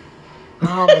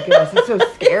 Oh my goodness, it's so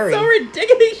scary. So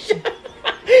ridiculous.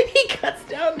 He cuts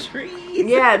down trees.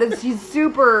 Yeah, he's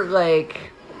super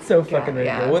like. So fucking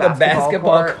Yeah, ridiculous. With a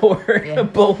basketball court, Yeah. a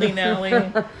bowling alley,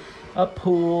 a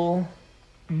pool.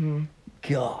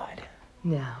 God.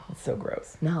 No, It's so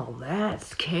gross. no,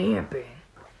 that's camping.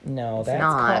 No, that's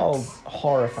not. called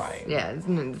horrifying. Yeah,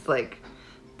 it's like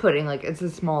putting like it's a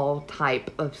small type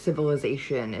of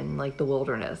civilization in like the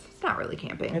wilderness. It's not really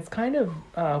camping. It's kind of,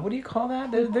 what do you call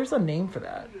that? There's a name for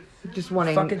that. Just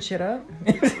wanting. Fucking shit up?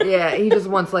 Yeah, he just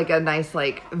wants like a nice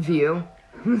like view.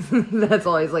 That's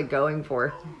all he's like going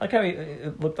for. Like how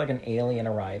it looked like an alien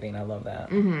arriving. I love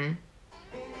that.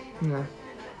 Yeah.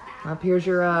 Up here's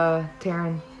your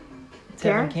Taryn.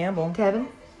 Tevin Campbell. Tevin?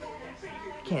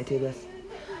 Can't do this.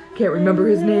 Can't remember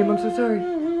his name. I'm so sorry.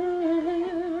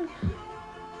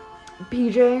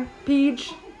 PJ?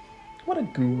 Peach? What a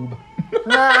goob.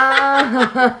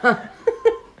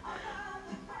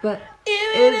 But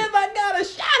Even if I got a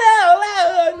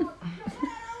shadow.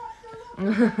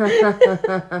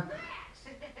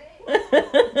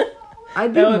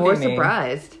 I'd be That would more be me.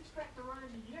 surprised.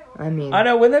 I mean, I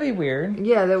know, wouldn't that be weird?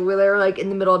 yeah, they're like in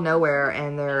the middle of nowhere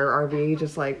and their RV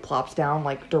just like plops down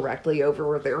like directly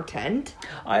over their tent.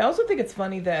 I also think it's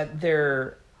funny that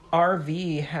their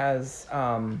RV has,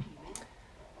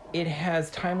 it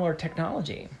has Time Lord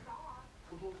technology.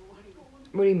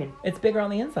 What do you mean? It's bigger on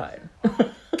the inside.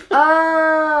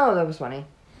 Oh, that was funny.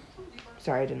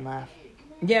 Sorry, I didn't laugh.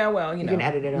 Yeah, well, you know. can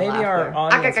edit it and maybe laugh our there.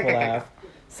 audience will laugh.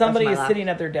 Somebody my is laugh. sitting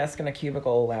at their desk in a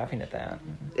cubicle laughing at that.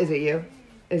 Is it you?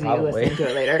 Is it Probably. you listening to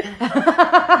it later?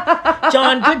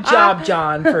 John, good job,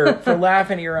 John, for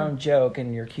laughing at your own joke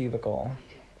in your cubicle.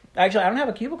 Actually, I don't have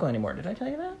a cubicle anymore. Did I tell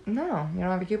you that? No, you don't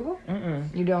have a cubicle?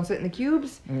 Mm-mm. You don't sit in the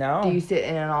cubes? No. Do you sit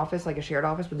in an office, like a shared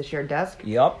office with a shared desk?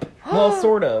 Yup. Well,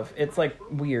 sort of. It's like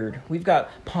weird. We've got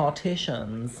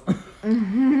partitions.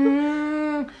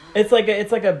 Mm-hmm. It's like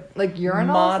a Like urinals?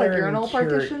 modern Like urinal cure-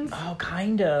 partitions? Oh,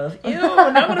 kind of. Ew. Now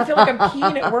I'm gonna feel like I'm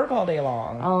peeing at work all day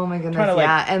long. Oh my goodness, Trying to, like,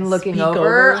 yeah. And looking speak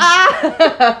over. over.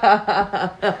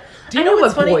 Ah! Do you I know know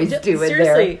what's what funny? boys do in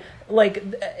Seriously, like,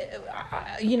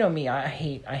 you know me. I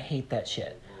hate that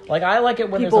shit. Like, I like it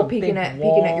when People there's a peeking big at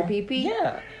wall. your pee-pee?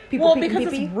 Yeah. People well, peeking because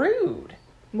pee-pee? it's rude.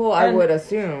 Well, I And- would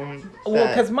assume. Well,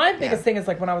 that- because my biggest yeah. thing is,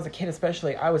 like, when I was a kid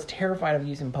especially, I was terrified of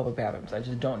using public bathrooms. I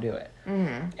just don't do it.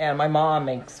 Mm-hmm. And my mom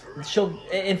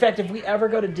in fact, if we ever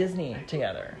go to Disney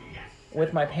together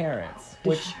with my parents,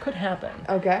 which could happen,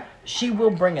 Okay. she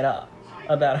will bring it up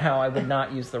about how I would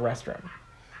not use the restroom.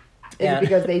 Is And- it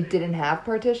because they didn't have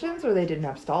partitions or they didn't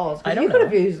have stalls? 'Cause I don't you could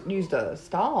know. have used a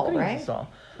stall, Could've used right? a stall.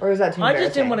 Or was that too I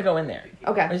just didn't embarrassing? want to go in there.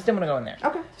 Okay. I just didn't want to go in there.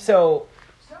 Okay. So,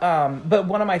 but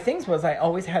one of my things was I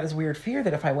always had this weird fear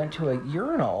that if I went to a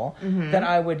urinal, Mm-hmm. that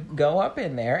I would go up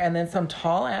in there and then some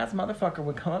tall ass motherfucker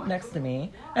would come up next to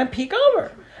me and peek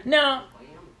over. Now,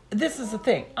 this is the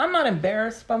thing. I'm not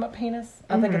embarrassed by my penis.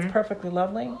 I think it's perfectly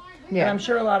lovely. Yeah. And I'm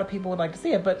sure a lot of people would like to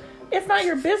see it, but it's not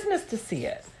your business to see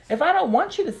it. If I don't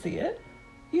want you to see it,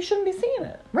 you shouldn't be seeing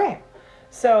it. Right.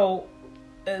 So,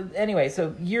 anyway,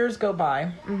 so years go by.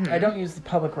 I don't use the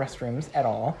public restrooms at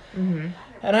all. And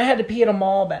I had to pee at a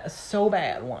mall so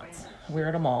bad once. We were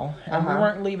at a mall, and we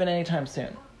weren't leaving anytime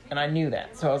soon. And I knew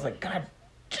that. So I was like, God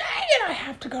dang it, I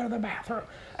have to go to the bathroom.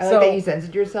 I like that you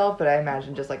censored yourself, but I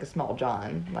imagine just like a small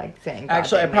John, like saying. "God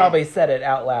Actually, I dang it." probably said it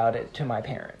out loud to my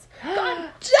parents. God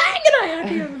dang it, I have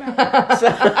to go to the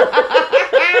bathroom.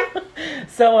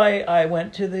 So I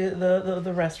went to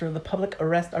the restroom, the public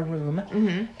room,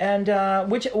 and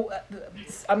which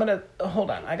I'm gonna hold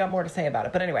on. I got more to say about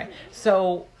it, but anyway,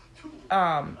 so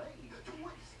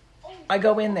I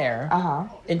go in there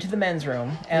into the men's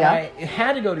room, and Yeah. I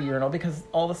had to go to urinal because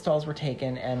all the stalls were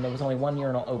taken, and there was only one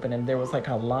urinal open, and there was like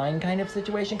a line kind of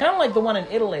situation, kind of like the one in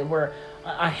Italy where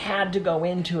I had to go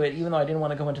into it, even though I didn't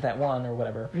want to go into that one or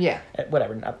whatever. Yeah.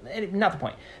 Whatever. Not the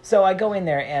point. So I go in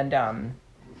there, and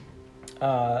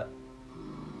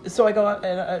so I go up,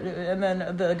 and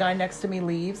then the guy next to me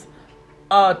leaves.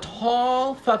 A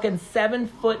tall, fucking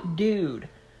 7-foot dude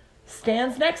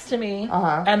stands next to me,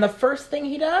 and the first thing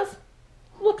he does,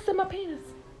 looks at my penis.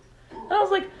 And I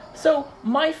was like, so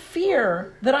my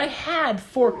fear that I had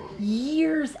for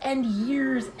years and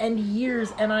years and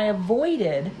years, and I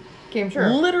avoided, Came true.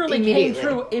 literally came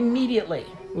true immediately.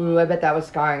 Ooh, I bet that was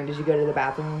scarring. Did you go to the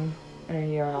bathroom in a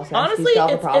urinal? Honestly,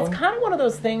 it's kind of one of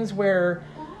those things where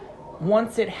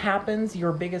once it happens,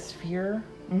 your biggest fear,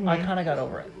 I kind of got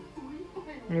over it.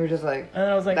 And you were just like, And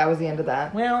I was like, that was the end of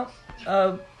that. well,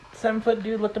 7-foot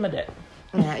dude looked at my dick.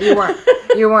 Yeah,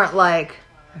 you weren't like,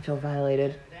 I feel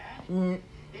violated.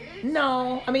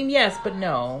 No, I mean, yes, but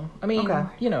no. I mean, Okay.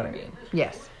 you know what I mean.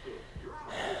 Yes.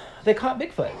 They caught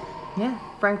Bigfoot. Yeah,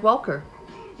 Frank Welker.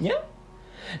 Yeah.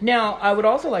 Now, I would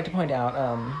also like to point out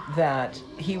that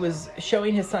he was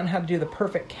showing his son how to do the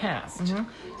perfect cast.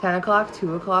 10 o'clock,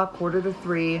 2 o'clock,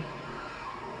 2:45.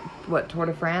 What, Tour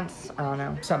de France? I don't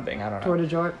know. Something, I don't know. Tour de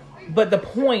Jort? But the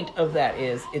point of that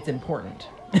is, it's important.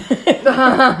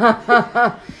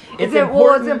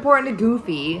 It's important to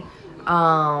Goofy. It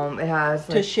has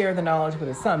to share the knowledge with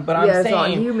his son. But I'm that's all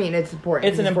saying you mean it's important.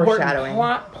 it's an important foreshadowing.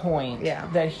 plot point Yeah.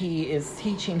 that he is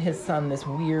teaching his son this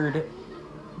weird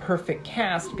perfect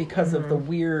cast because of the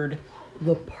weird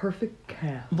The perfect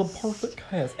cast. the perfect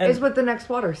cast. And, It's with the next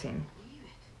water scene.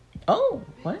 oh,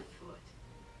 what?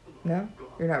 No?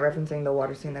 You're not referencing the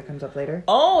water scene that comes up later?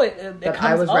 Oh, it That comes.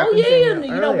 I was Oh, yeah, referencing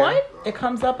yeah. You know earlier. what? It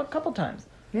comes up a couple times.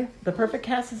 Yeah. The perfect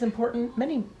cast is important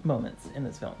many moments in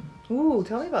this film. Ooh,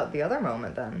 tell me about the other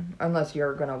moment then. Unless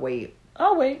you're gonna wait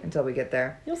Oh, wait. until we get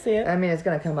there. You'll see it. I mean, it's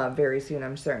gonna come up very soon,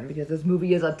 I'm certain, because this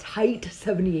movie is a tight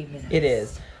 78 minutes. It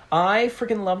is. I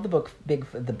freaking love the book, the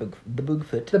Bigfoot. The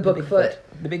Bookfoot.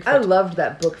 The Bigfoot. I loved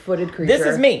that book-footed creature. This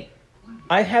is me.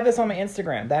 I have this on my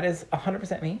Instagram. That is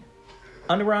 100% me.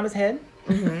 Underwear on his head.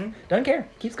 Mm-hmm. Doesn't care.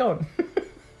 Keeps going.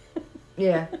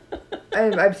 Yeah.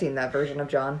 I've seen that version of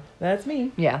John. That's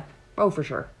me. Yeah. Oh, for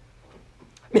sure.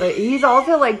 But he's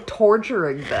also, like,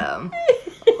 torturing them.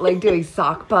 like doing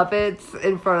sock puppets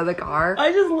in front of the car.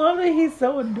 I just love that he's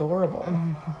so adorable.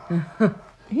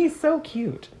 He's so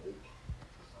cute.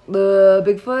 The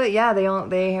Bigfoot, yeah,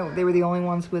 they were the only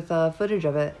ones with footage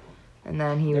of it, and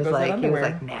then he was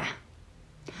like, nah.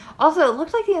 Also, it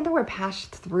looked like the underwear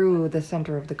passed through the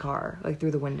center of the car, like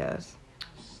through the windows,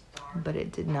 but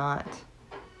it did not.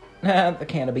 The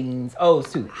can of beans. Oh,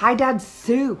 soup. Hi Dad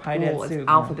Soup. Hi Dad Soup. Soup. It's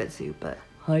alphabet soup, but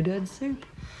Hi Dad Soup.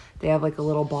 They have like a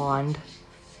little bond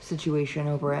situation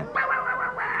over it.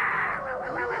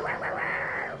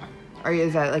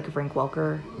 Is that like a Frank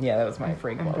Welker? Yeah, that was my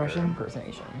Frank Welker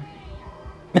impersonation.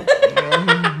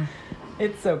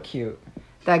 It's so cute.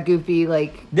 That goofy,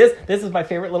 like... This is my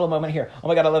favorite little moment here. Oh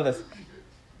my god, I love this.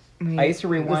 I used to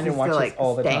rewind and watch this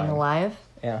all the time. Staying alive?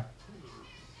 Yeah.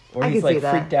 Or he's like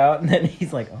freaked out and then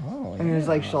he's like, oh. And his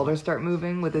like shoulders start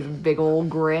moving with his big old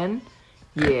grin.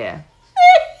 Yeah.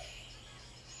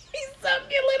 He's so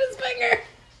cute, look at his finger.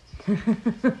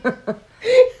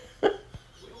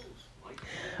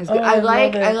 I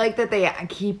like that they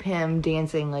keep him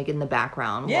dancing like in the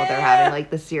background while they're having like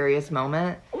the serious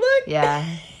moment. Look. Yeah.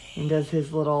 And does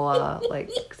his little like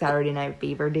Saturday Night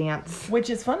Fever dance. Which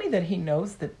is funny that he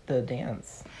knows the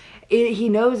dance. He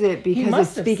knows it because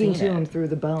it's speaking to it. him through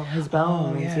his bones.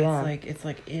 Oh, yeah. It's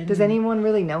like in... Does anyone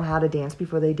really know how to dance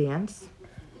before they dance?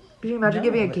 Could you imagine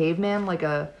giving a caveman like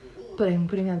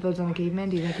putting headphones on a caveman?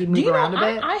 Do you think he'd move around a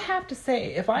bit? I have to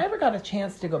say, if I ever got a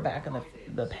chance to go back in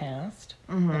the past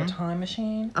in a time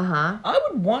machine, I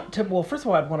would want to. Well, first of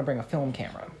all, I'd want to bring a film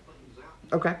camera.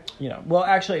 Okay. You know, well,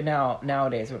 actually,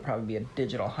 nowadays it would probably be a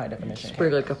digital high definition. Just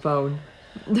bring like a phone.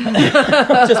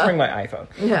 Just bring my iPhone.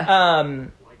 Yeah.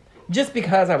 Just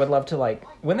because I would love to, like,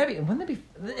 wouldn't that be?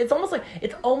 It's almost like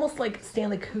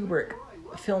Stanley Kubrick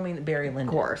filming Barry Lyndon.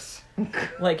 Of course.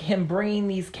 Like him bringing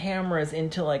these cameras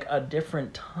into like a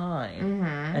different time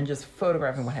and just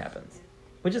photographing what happens,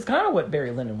 which is kind of what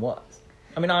Barry Lyndon was.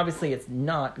 I mean, obviously it's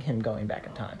not him going back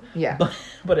in time. Yeah.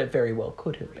 But it very well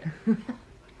could have been.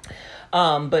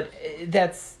 But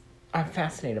I'm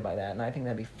fascinated by that, and I think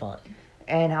that'd be fun.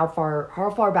 And how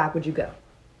far back would you go?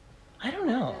 I don't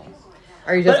know.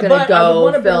 Are you just gonna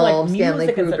go film Stanley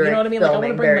Kubrick? You know what I mean? Like I want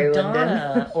to bring Barry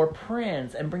Madonna Lyndon. or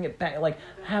Prince and bring it back. Like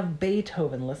have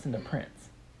Beethoven listen to Prince.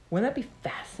 Wouldn't that be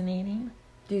fascinating?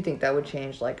 Do you think that would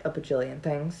change like a bajillion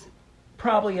things?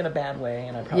 Probably in a bad way,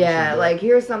 and I probably shouldn't do like it.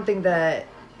 here's something that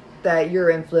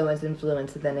your influenced, and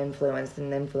then influenced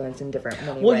in different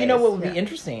many ways. Well, you know what would be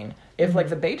interesting? If, like,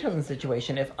 the Beethoven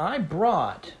situation, if I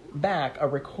brought back a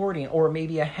recording, or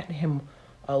maybe I had him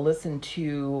listen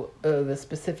to the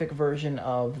specific version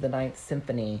of the Ninth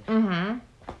Symphony,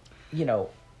 you know,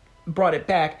 brought it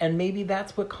back, and maybe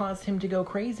that's what caused him to go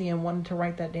crazy and wanted to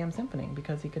write that damn symphony,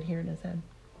 because he could hear it in his head.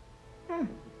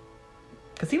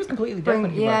 Because he was completely deaf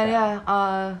when he wrote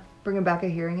that. Bringing back a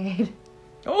hearing aid.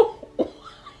 Oh!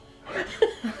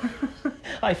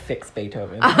 I fixed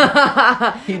Beethoven.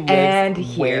 He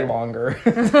lives way longer.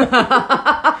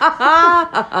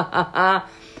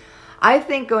 I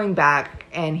think going back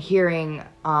and hearing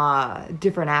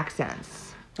different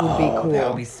accents would be cool. That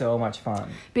would be so much fun.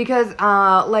 Because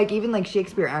like even like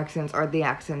Shakespeare accents are the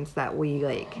accents that we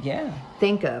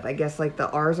think of. I guess like the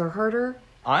R's are harder.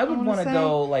 I would want to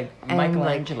go like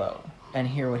Michelangelo and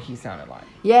hear what he sounded like.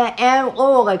 Yeah, and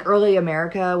like early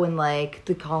America when like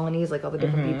the colonies, like all the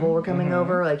different people were coming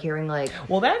over, like hearing like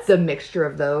that's the mixture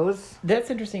of those.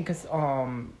 That's interesting because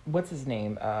what's his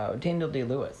name? Daniel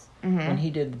Day-Lewis. When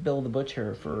he did Bill the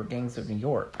Butcher for Gangs of New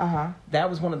York, that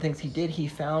was one of the things he did. He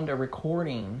found a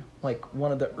recording, like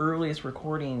one of the earliest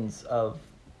recordings of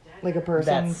like a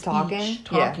person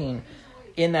talking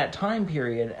in that time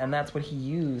period, and that's what he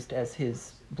used as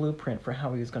his blueprint for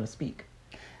how he was going to speak.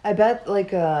 I bet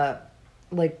like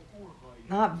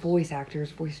not voice actors,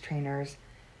 voice trainers,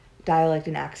 dialect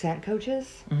and accent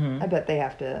coaches. I bet they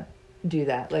have to do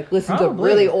that. Like listen to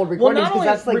really old recordings because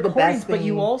that's like the best thing. But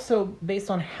you also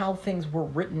based on how things were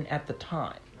written at the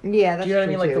time. Yeah, that's do you know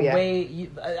true what I mean? Like too,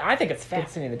 the way I think it's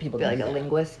fascinating that people be do like that. a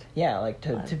linguist. Yeah, like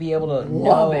to be able to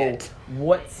know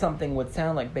what something would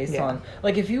sound like based on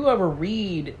like if you ever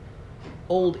read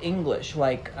Old English,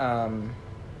 like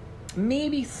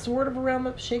maybe sort of around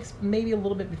the Shakespeare, maybe a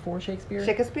little bit before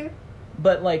Shakespeare.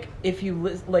 But like if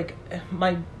you like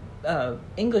my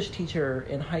English teacher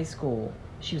in high school,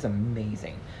 she was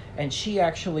amazing, and she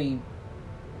actually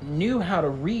knew how to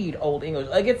read Old English.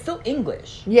 Like it's still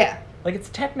English. Yeah. Like it's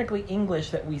technically English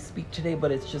that we speak today,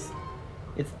 but it's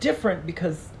different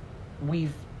because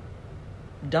we've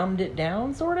dumbed it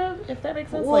down, sort of. If that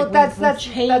makes sense. Well, like that's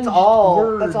all.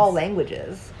 words. That's all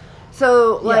languages.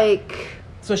 So like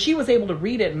So she was able to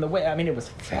read it in the way, I mean, it was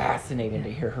fascinating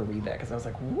to hear her read that, because I was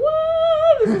like,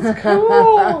 what? This is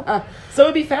cool. So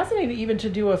it'd be fascinating even to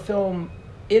do a film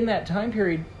in that time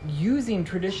period using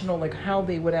traditional, like, how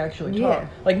they would actually talk.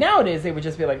 Like, nowadays, they would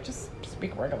just be like, just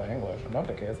speak regular English. I'm not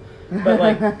the kids. But,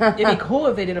 like, it'd be cool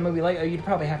if they did a movie like, you'd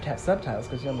probably have to have subtitles,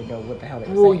 because you don't know what the hell they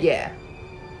were saying. Well, yeah.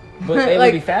 But it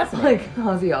would be fascinating. Like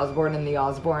Ozzy Osbourne and the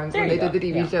Osbournes, when they did the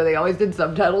TV Yeah. show, they always did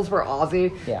subtitles for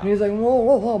Ozzy. Yeah. And he was like, whoa,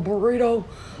 whoa, whoa, burrito.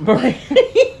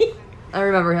 I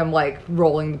remember him, like,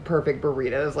 rolling perfect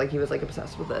burritos. Like, he was, like,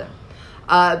 obsessed with it.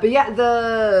 But yeah,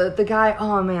 the guy,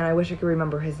 oh man, I wish I could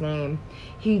remember his name.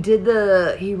 He's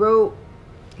doing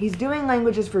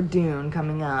languages for Dune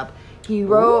coming up. He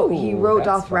wrote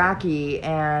Dothraki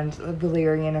and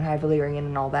Valyrian and High Valyrian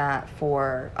and all that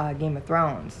for Game of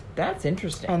Thrones. That's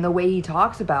interesting. And the way he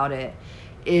talks about it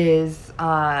is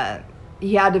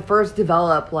he had to first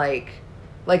develop like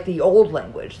the old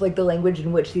language, like the language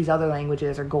in which these other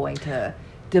languages are going to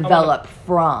develop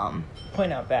from.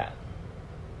 Point out that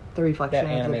reflection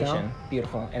that of the animation, bell.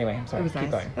 beautiful. Anyway, I'm sorry. It was Keep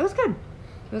nice. going. It was good.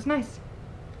 It was nice.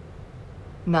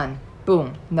 Nun.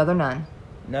 Boom. Another nun.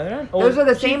 Another nun? Those are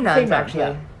the same nuns, nun, actually.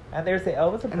 yeah. And there's the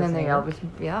Elvis And then the impersonator.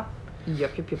 Elvis. Yeah.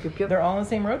 Yep. They're all on the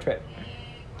same road trip.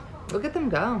 Look at them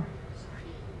go.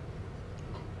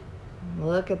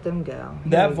 Look at them go.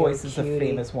 Here That we go, voice is a cutie.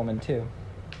 famous woman too.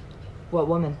 What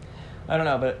woman? I don't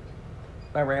know, but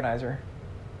I recognize her.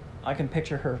 I can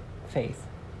picture her face.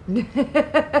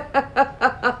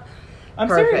 I'm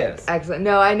Perfect. serious. Excellent.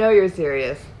 No, I know you're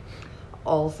serious.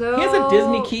 Also, He has a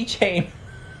Disney keychain.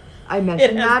 I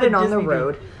mentioned It has that the and on the Disney D.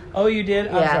 road. Oh, you did?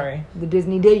 Yeah, I'm sorry. the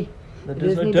Disney D. The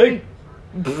Disney D.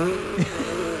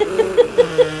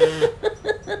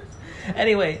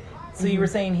 Anyway, so you were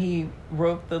saying he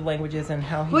wrote the languages and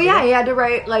how he Well, did yeah, it? he had to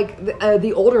write like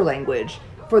the older language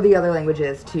for the other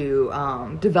languages to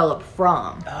develop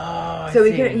from. Oh, I So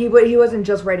see. he wasn't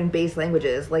just writing base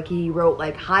languages. Like he wrote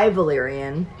like High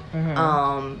Valyrian,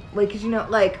 like 'cause, you know,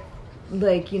 like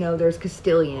you know, there's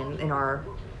Castilian in our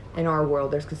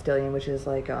world. There's Castilian, which is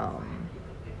like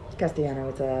Castellano.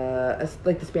 It's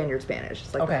like the Spaniard Spanish.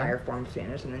 It's like the Okay. higher form of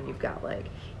Spanish, and then you've got like,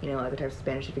 you know, other types of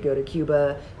Spanish. If you go to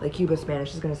Cuba, like Cuba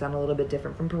Spanish is going to sound a little bit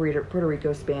different from Puerto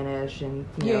Rico Spanish, and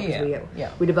you know, 'cause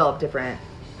we develop different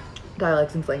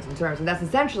dialects and slangs and terms, and that's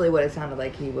essentially what it sounded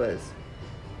like he was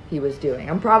doing.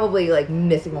 I'm probably like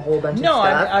missing a whole bunch of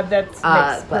stuff. that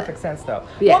makes perfect sense though.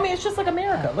 Yeah. Well, I mean, it's just like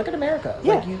America. Look at America.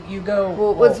 Yeah. Like you go.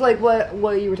 Well, it's like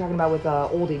what you were talking about with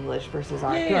Old English versus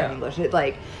our current Yeah. English.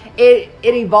 It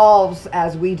evolves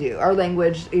as we do. Our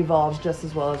language evolves just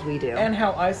as well as we do. and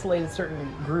how isolated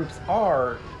certain groups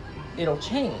are, it'll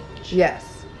change. Yes.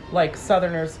 Like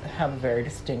Southerners have a very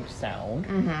distinct sound.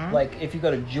 Mm-hmm. Like if you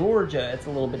go to Georgia, it's a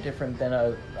little bit different than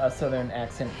a Southern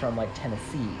accent from like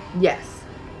Tennessee. Yes.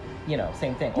 You know,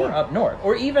 same thing. Or Yeah. up north,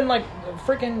 or even like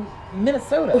freaking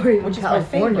Minnesota, Or even which is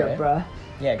California, my favorite. bruh.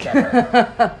 Yeah,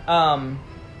 exactly.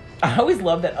 I always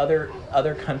love that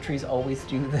other countries always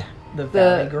do the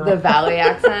Valley girl. The Valley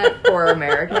accent for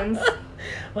Americans.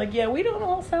 Like, yeah, we don't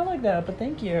all sound like that, but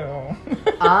thank you.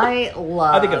 I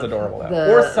love. I think it's adorable though.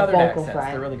 The Or Southern vocal accents, fry.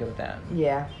 they're really good at that.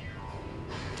 Yeah.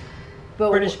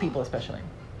 But British people especially.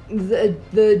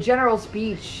 the general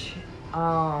speech,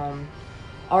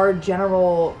 our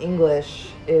general English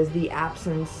is the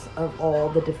absence of all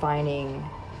the defining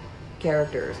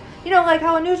characters. You know, like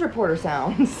how a news reporter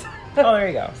sounds. Oh, there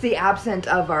you go. It's the absent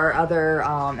of our other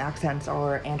accents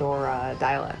or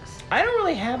dialects. I don't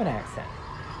really have an accent.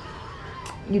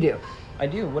 You do. I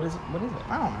do. What is it? I don't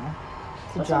know.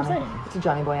 It's a That's what I'm Johnny. saying. It's a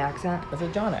Johnny boy accent. It's a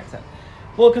John accent.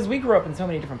 Well, because we grew up in so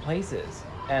many different places,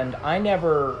 and I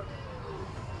never,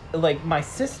 like, my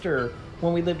sister,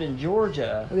 when we lived in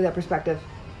Georgia, Look at that perspective.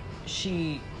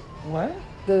 what?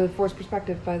 The forced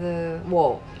perspective by the...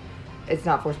 Well, it's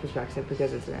not forced perspective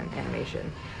because it's an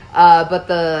animation. But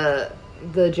the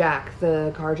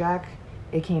car jack,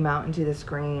 it came out into the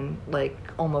screen, like,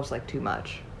 almost like too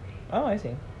much. Oh, I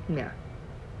see. Yeah.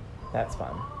 That's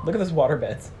fun. Look at those water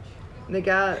beds. They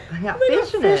got They got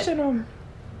fish in fish it. in them.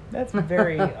 That's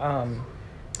very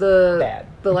The bad.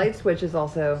 The light switch is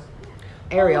also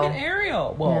Ariel. Oh, look at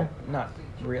Ariel. Well, not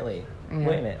really. Yeah.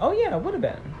 Wait a minute. Oh yeah, it would have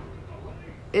been.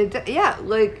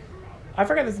 Like, I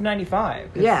forgot this is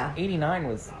 95. 'Cause Yeah. 89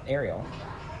 was Ariel.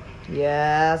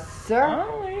 yes, sir.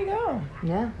 Oh, there you go.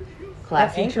 Yeah. That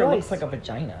Classy anchor choice. looks like a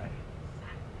vagina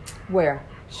Where?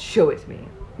 Show it to me.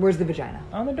 Where's the vagina?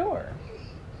 on the door.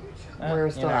 We're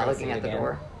still you're not gonna looking see it at the again.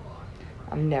 door.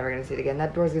 I'm never gonna see it again.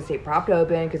 That door's gonna stay propped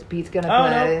open because Pete's gonna Oh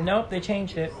play. no, nope, they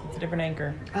changed it. It's a different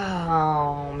anchor.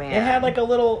 Oh man. It had like a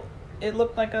little. It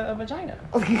looked like a vagina.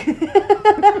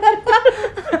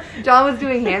 John was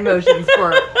doing hand motions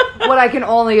for what I can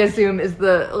only assume is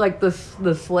the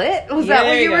slit. Was that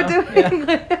what you were doing?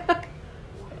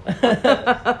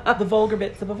 Yeah. The vulgar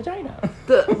bits of a vagina.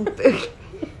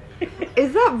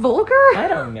 Is that vulgar? I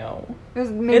don't know.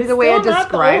 Maybe It's the way I still not the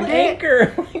described old it.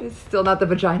 anchor. It's still not the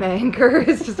vagina anchor.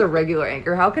 It's just a regular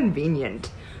anchor. How convenient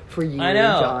for you, I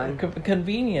know. John.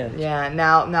 Convenient. Yeah,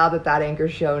 now that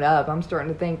anchor's shown up, I'm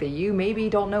starting to think that you maybe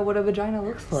don't know what a vagina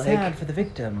looks like. Sad for the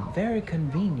victim. Very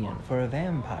convenient for a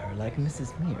vampire like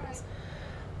Mrs. Mears.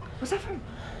 What's that from?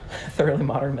 Thoroughly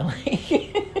Modern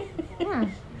Millie.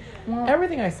 Well,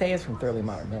 Everything I say is from Thoroughly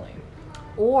Modern Millie.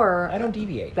 or I don't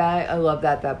deviate. I love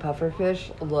that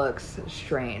pufferfish looks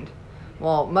strained.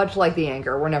 Well, much like the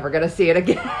anchor, we're never gonna see it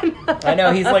again. I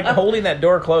know, he's like holding that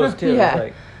door closed too. Yeah.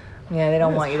 Like, Yeah, they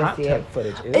don't this want you to hot see tub it.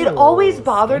 footage. It Ew, always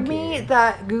bothered stinky. me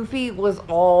that Goofy was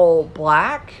all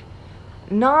black.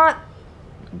 Not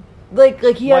like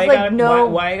he has like no.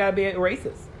 Why you gotta be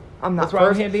racist? I'm not What's wrong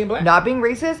with first- him being black? Not being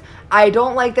racist. I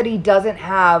don't like that he doesn't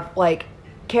have like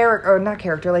character or not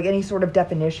character, like any sort of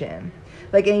definition,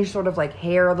 like any sort of like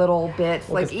hair little bits.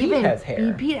 Well, like 'cause Pete even has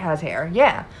hair. Pete has hair,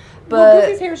 yeah, Well, but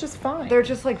Goofy's hair is just fine. they're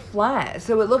just like flat,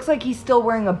 so it looks like he's still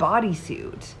wearing a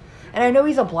bodysuit. And I know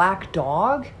he's a black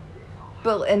dog,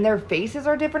 and their faces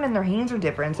are different and their hands are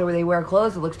different. So when they wear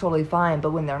clothes, it looks totally fine.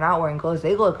 But when they're not wearing clothes,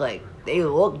 they look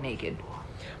naked.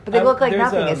 But they look like there's,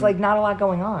 nothing. It's like not a lot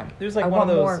going on. There's like I one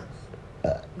of want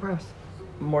those. more. Gross.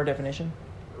 More definition.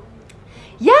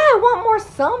 Yeah, I want more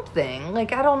something.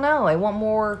 Like I don't know. I want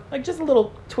more. Like just a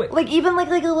little twitch. Like even like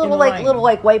a In little a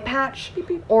line. white patch, Beep,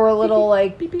 beep. or a little Beep,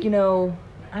 like beep, beep. you know,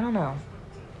 I don't know.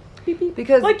 Beep, beep.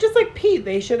 Because Like just like Pete,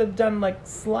 they should have done like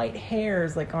slight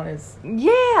hairs like on his.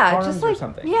 yeah, arms just or like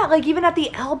something. yeah, like even at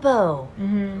the elbow.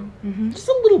 Just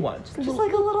a little one. Just Just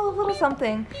like a little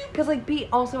something. Because like Pete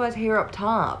also has hair up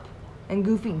top, and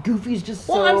Goofy's just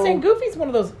Well, so. I'm saying Goofy's one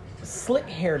of those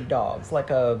slick-haired dogs,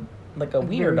 like a wiener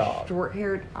very dog.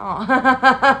 short-haired.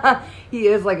 Oh, he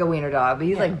is like a wiener dog, but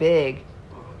he's like big.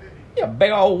 Yeah, big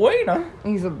old wiener.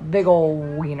 He's a big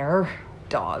old wiener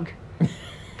dog.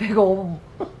 Big old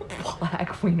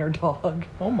black wiener dog.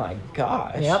 Oh my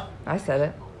gosh. Yep, I said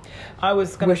it. I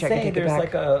was gonna Wish I could say take it there's back.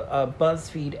 like a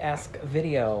BuzzFeed-esque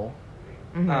video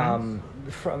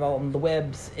from on the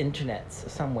web's internets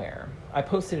somewhere. I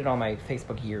posted it on my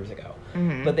Facebook years ago.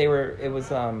 But it was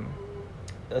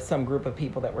some group of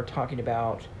people that were talking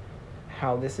about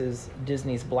how this is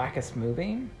Disney's blackest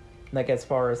movie, like as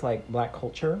far as like black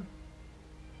culture.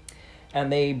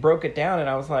 And they broke it down and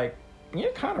I was like,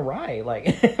 you're kind of right. Like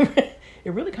it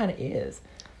really kind of is.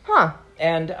 Huh.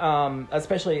 And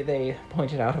especially they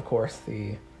pointed out, of course,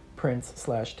 the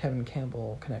Prince/Tevin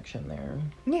Campbell connection there.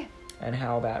 Yeah. And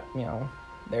how that,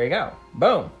 there you go.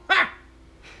 Boom. Ha!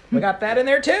 We got that in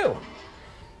there too.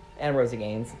 And Rosie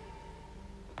Gaines.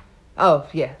 Oh,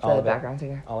 yeah. All The of it. background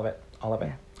singer. All of it. All of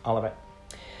it. All of it.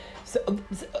 So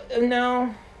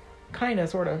no. Kind of,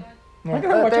 sort of. Yeah. Look at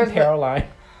her watching There's the- Caroline.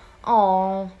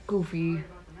 Aw, Goofy.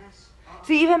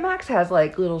 See, even Max has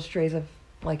like little strays of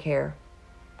like hair.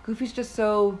 Goofy's just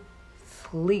so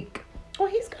sleek Well,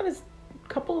 he's got his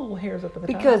couple little hairs up at the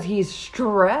top. because he's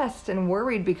stressed and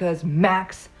worried because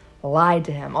Max lied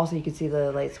to him. Also, you could see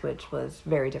the light switch was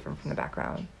very different from the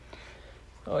background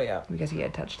Oh, yeah. because he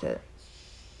had touched it.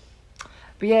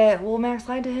 But yeah, well, Max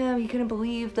lied to him. He couldn't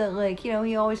believe that, like, he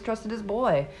always trusted his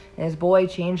boy. And his boy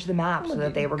changed the map so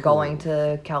that they were going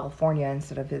to California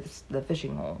instead of the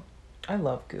fishing hole. I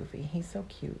love Goofy. He's so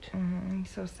cute.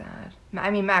 He's so sad. I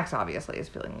mean, Max obviously is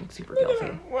feeling super Look at guilty.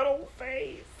 her little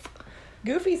face.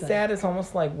 Goofy's sad is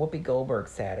almost like Whoopi Goldberg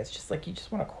sad. It's just like you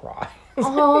just want to cry.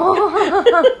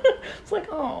 Oh. It's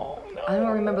like, oh, no. I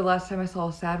don't remember the last time I saw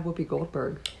a sad Whoopi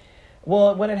Goldberg.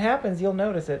 Well, when it happens, you'll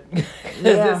notice it.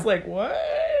 Yeah. It's like, what?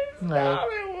 Like, Stop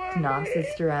it, Whoopi. not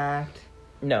Sister Act,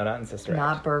 No, not in Sister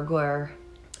not Act. Burglar.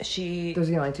 She... Those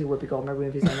are the only two Whoopi Goldberg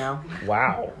movies I know.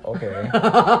 Wow. Okay.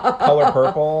 Color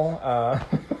Purple.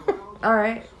 All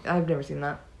right, I've never seen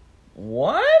that.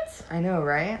 What? I know,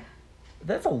 right?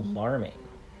 That's alarming.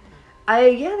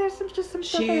 There's some stuff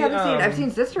She, I haven't seen. I've seen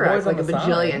Sister Boys Act like a on the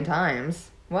bajillion Side.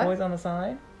 times. What? Boys on the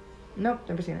Side? Nope,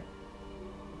 never seen it.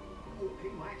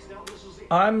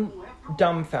 I'm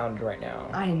dumbfounded right now.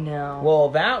 I know. Well,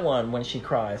 that one, when she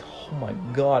cries, oh my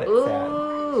god, it's sad.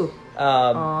 Ooh.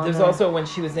 There's no. also when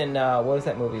she was in, what was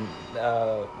that movie?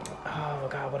 Oh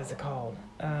god, what is it called?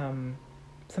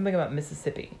 Something about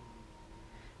Mississippi.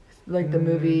 Like the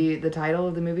movie, the title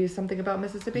of the movie is something about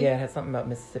Mississippi? Yeah, it has something about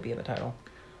Mississippi in the title.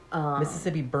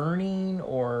 Mississippi Burning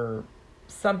or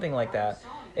something like that.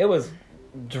 It was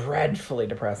dreadfully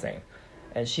depressing.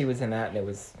 And she was in that, and it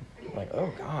was like,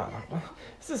 oh god,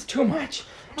 this is too much.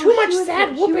 Too much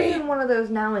sad She was Whoopi. in one of those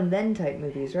Now and Then type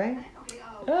movies, right?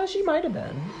 She might have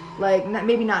been. Like,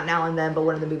 maybe not Now and Then, but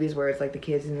one of the movies where it's like the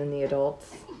kids and then the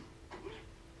adults.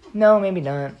 No, maybe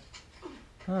not.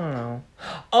 I don't know.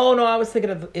 Oh, no, I was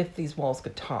thinking of If These Walls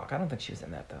Could Talk. I don't think she was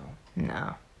in that, though.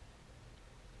 No.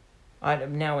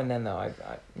 Now and Then, though,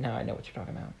 now I know what you're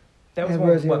talking about. That was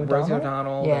Rosie Rosie O'Donnell?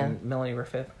 O'Donnell Yeah. and Melanie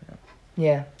Griffith. Yeah.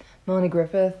 Yeah. Melanie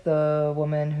Griffith, the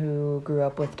woman who grew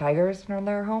up with tigers in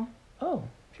their home. Oh,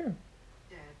 sure.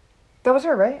 That was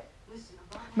her, right?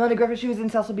 Melanie Griffith, she was in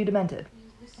Cecil B. Demented.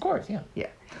 Of course, yeah. Yeah,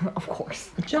 of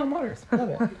course. John Waters. Love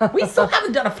it. We still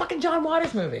haven't done a fucking John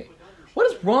Waters movie. What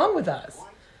is wrong with us?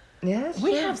 Yeah,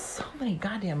 We have so many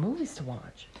goddamn movies to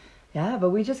watch. Yeah, but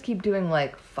we just keep doing,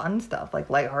 like, fun stuff, like,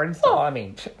 lighthearted Oh, stuff. I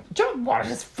mean, John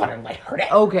Waters is fun and lighthearted.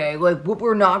 Okay, like,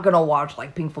 we're not gonna watch,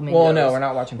 like, Pink Flamingos. Well, no, we're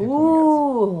not watching Pink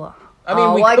Flamingos. Ooh. I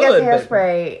mean, we I could, guess but-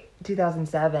 Hairspray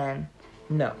 2007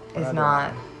 No. is we're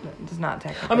not, does not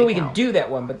technically I mean, we can count. do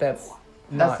that one, but that's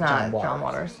That's not not John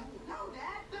Waters.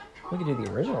 We could do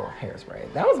the original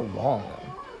Hairspray. That was long,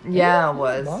 though. Yeah, it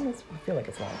was. Long? I feel like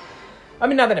it's long. I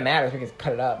mean, not that it matters. We can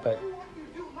cut it up, but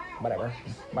whatever.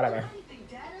 Whatever.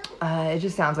 It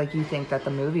just sounds like you think that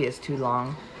the movie is too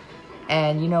long.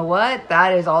 And you know what?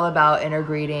 That is all about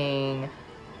integrating,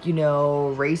 you know,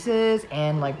 races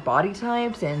and, like, body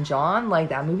types. And John, like,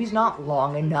 that movie's not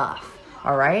long enough.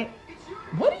 All right?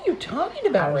 What are you talking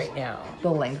about right now?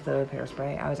 The length of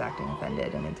Hairspray. I was acting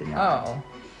offended and it did not Oh.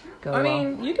 go I well.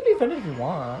 mean, you can be offended if you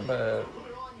want, but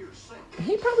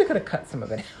he probably could have cut some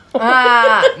of it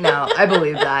out. No, I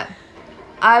believe that.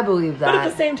 I believe But at the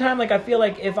that. same time, like, I feel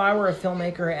like if I were a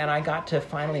filmmaker and I got to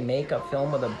finally make a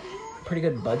film with a pretty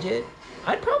good budget,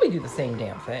 I'd probably do the same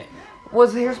damn thing.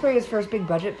 Was Hairspray his first big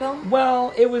budget film?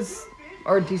 Well, it was,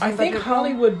 Or decent I think budget film?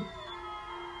 Hollywood,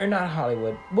 or not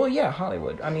Hollywood. Well, yeah,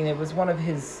 Hollywood. I mean, it was one of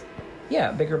his,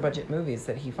 bigger budget movies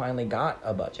that he finally got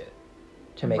a budget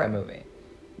to make Right. a movie.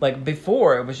 Like,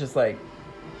 before, it was just like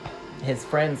his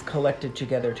friends collected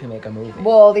together to make a movie.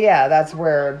 Well, yeah, that's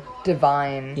where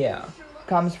Divine Yeah.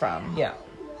 comes from. Yeah.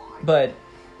 But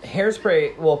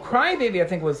Hairspray, well, Crybaby, I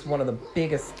think, was one of the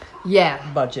biggest Yeah.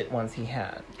 budget ones he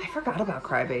had. I forgot about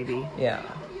Crybaby. Yeah.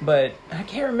 But I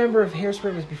can't remember if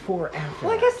Hairspray was before or after.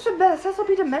 Well, I that. guess the best Cecil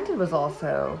B. Demented was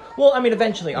also. Well, I mean,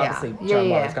 eventually, Yeah. obviously, Yeah, John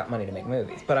yeah. Waters got money to make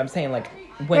movies. But I'm saying, like,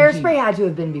 when Hairspray he had to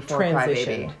have been before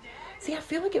transitioned. Crybaby. See, I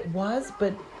feel like it was,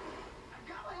 but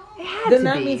It had then to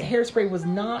that be. means Hairspray was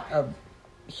not a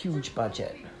huge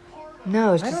budget.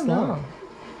 No, it's I just don't know. long.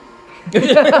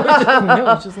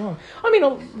 No, it's just long. I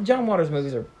mean, John Waters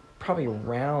movies are probably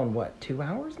around, 2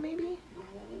 hours maybe?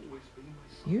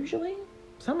 Usually?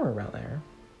 Somewhere around there.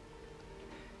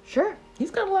 Sure.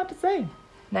 He's got a lot to say.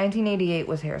 1988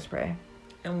 was Hairspray.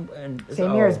 And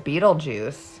Same year as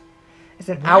Beetlejuice. It's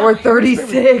an Wow, hour Hairspray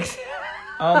 36.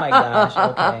 Oh my gosh,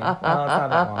 okay. Well, it's not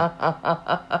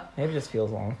that long. Maybe it just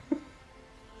feels long.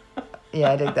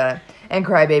 Yeah, I dig that. And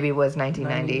Crybaby was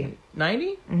 1990.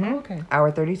 90? Mhm. Oh, okay.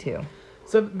 Hour 32.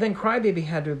 So then Crybaby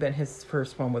had to have been his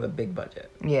first one with a big budget.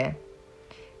 Yeah.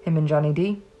 Him and Johnny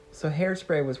D. So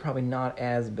Hairspray was probably not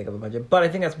as big of a budget, but I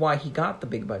think that's why he got the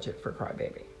big budget for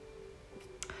Crybaby.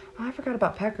 Oh, I forgot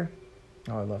about Pecker.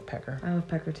 Oh, I love Pecker. I love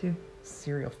Pecker too.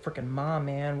 Serial freaking mom,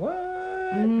 man. What?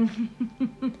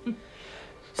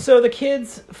 So the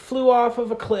kids flew off of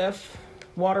a cliff,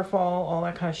 waterfall, all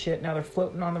that kind of shit. Now they're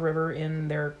floating on the river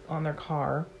on their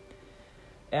car.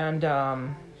 And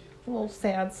a little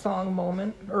sad song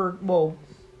moment,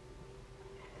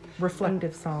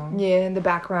 reflective song. Yeah, in the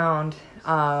background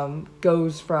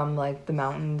goes from like the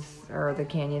mountains or the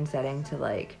canyon setting to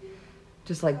like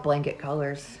just like blanket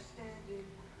colors.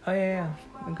 Oh yeah.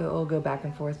 It'll go back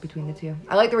and forth between the two.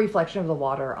 I like the reflection of the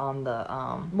water on the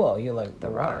Well, you like the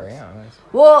water, rocks. yeah. Nice.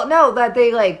 Well, no, that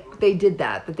they did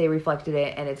that they reflected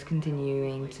it and it's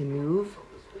continuing to move.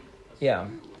 Yeah.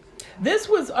 This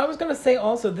was, I was going to say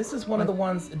also, this is one of the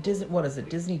ones,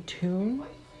 Disney Toon?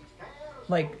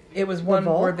 Like, it was one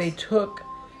Vault? where they took,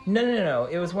 no.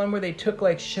 It was one where they took,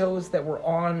 like, shows that were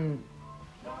on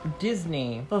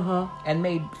Disney and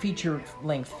made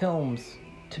feature-length films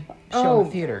to show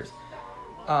in theaters.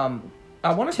 I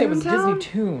want to say it was Toontown?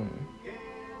 Disney Toon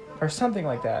or something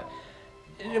like that.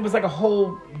 It was like a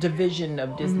whole division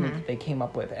of Disney that they came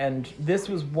up with. And this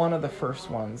was one of the first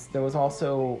ones. There was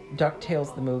also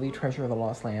DuckTales, the movie, Treasure of the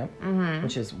Lost Lamp,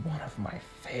 which is one of my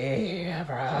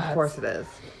favorites. Of course it is.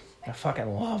 I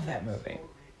fucking love that movie.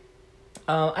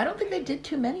 I don't think they did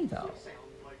too many, though.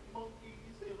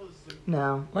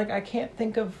 No. Like, I can't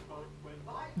think of...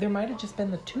 There might have just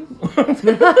been the two.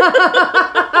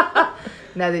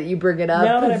 Now that you bring it up.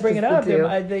 Now that I it's bring it just up, the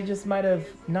two. they just might have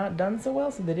not done so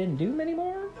well, so they didn't do them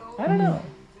anymore. I don't know.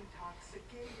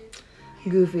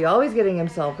 Goofy, always getting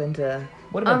himself into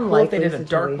Would have been cool if they unlikely did a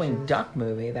Darkwing situations. Duck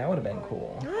movie. That would have been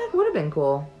cool. That would have been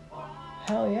cool.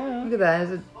 Hell yeah. Look at that.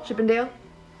 Is it Chippendale?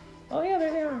 Oh yeah,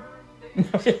 there they are.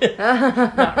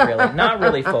 Not really. Not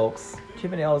really, folks.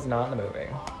 Chippendale is not in the movie.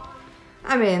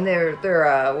 I mean, they're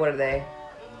what are they?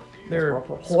 They're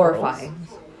Horrifying.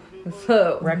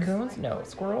 So Raccoons? No.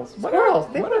 Squirrels? What Squirrels.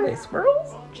 What are they?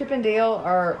 Squirrels? Chippendale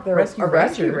they're Rescue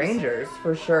rescue Rangers. rangers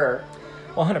for sure.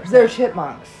 Well, 100%. They're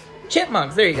chipmunks.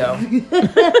 Chipmunks. There you go.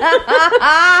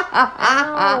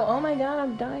 Ow, oh my god,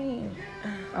 I'm dying.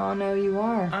 Oh no, you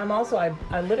are. I'm also,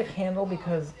 I lit a candle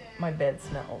because my bed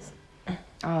smells. Oh,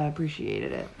 I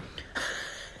appreciated it.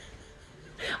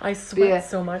 I sweat Yeah,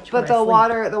 so much. But when I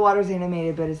the sleep. water's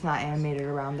animated, but it's not animated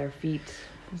around their feet.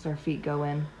 As their feet go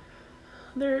in.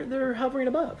 They're hovering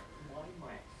above.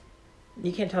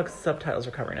 You can't tell because subtitles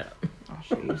are covering it. I'll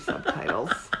show you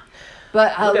subtitles.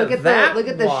 But Look look at at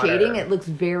that the water. shading. It looks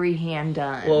very hand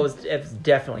done. Well, it's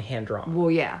definitely hand drawn.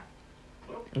 Well, yeah.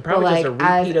 And probably But, just a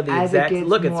like, repeat of the as it exact. gets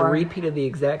Look, it's a more- repeat of the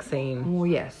exact same. Well,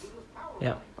 yes.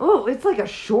 Yeah. Oh, it's like a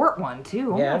short one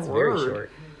too. Oh, Yeah, my it's very word. short.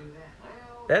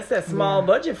 That's that small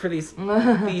budget for these toon But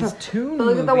look at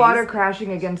the movies. water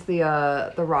crashing against the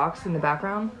rocks in the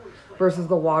background versus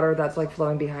the water that's like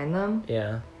flowing behind them.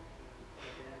 Yeah.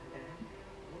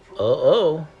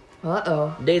 Uh-oh.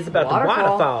 Uh-oh. Days about the Waterfall.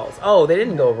 waterfalls. Oh, they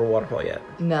didn't go over waterfall yet.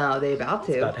 No, they about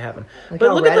to. It's about to happen. Look But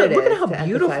how look at red it look at is how to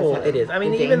beautiful emphasize it is. I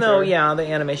mean, the even though danger. yeah, the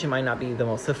animation might not be the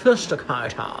most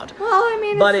sophisticated. Well, I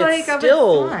mean, But it's it's like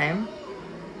still- of its time.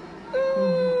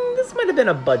 This might have been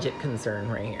a budget concern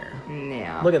right here.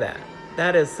 Yeah. Look at that.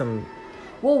 That is some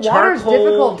Well, water's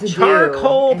difficult to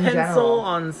charcoal do in pencil general.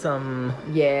 on some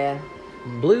Yeah.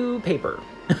 blue paper.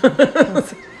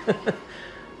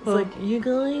 It's like, you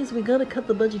guys, we gotta cut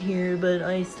the budget here, but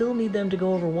I still need them to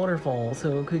go over waterfall.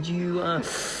 So could you,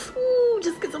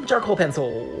 just get some charcoal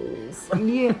pencils?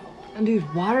 Yeah. And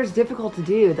dude, water's difficult to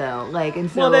do though. Like, and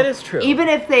so Well, that is true. Even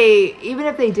if they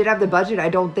did have the budget, I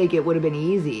don't think it would have been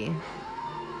easy.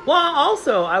 Well,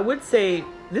 also, I would say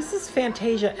this is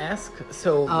Fantasia-esque,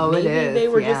 so Oh, it maybe is, they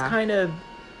were yeah. just kind of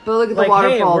But look at the like,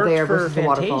 hey, it waterfall worked there for versus the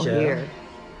waterfall Fantasia. here.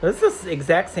 This is the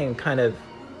exact same kind of.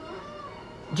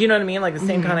 Do you know what I mean? Like the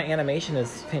same Mm-hmm. kind of animation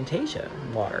as Fantasia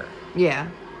water. Yeah.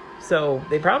 So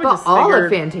they probably But just all figured,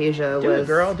 of Fantasia do it, was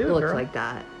girl, do it, looked girl. like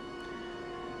that.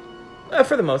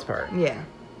 For the most part. Yeah.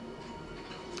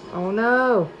 Oh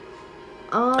no.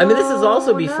 Oh, I mean, this is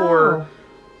also before. no.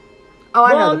 Oh,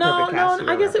 I Well, know the perfect cast. no.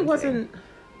 you I were guess it referencing. wasn't.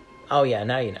 Oh yeah,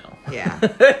 now you know. Yeah.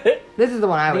 This is the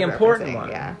one I was The important referencing, one.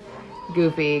 Yeah.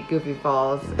 Goofy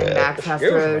falls, and Max has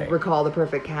Excuse to me. recall the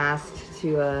perfect cast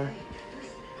to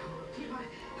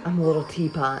I'm a little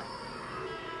teapot.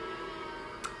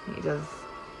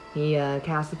 He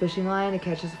casts the fishing line to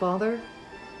catch his father.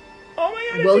 Oh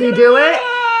my god! Will it's he gonna- do it?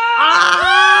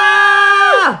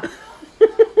 Ah!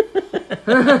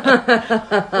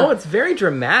 Oh, it's very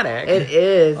dramatic. It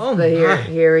is. Oh but my.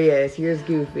 here he is. Here's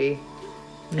Goofy.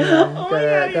 Yeah, Oh my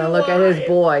God, gonna he's look at his alive.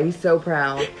 boy. He's so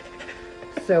proud.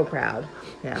 So proud.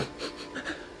 Yeah.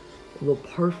 The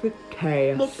perfect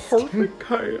cast. The perfect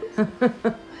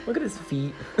cast. Look at his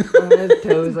feet. His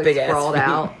toes like Big-ass sprawled feet.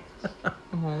 out.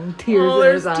 Oh, tears Oh, in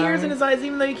there's his eyes. tears in his eyes,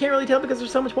 even though you can't really tell because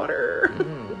there's so much water.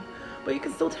 But you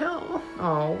can still tell.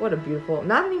 Oh, what a beautiful.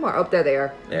 Not anymore. Oh, there they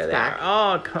are. There It's they back.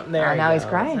 are. Oh, there Oh, he now he's goes.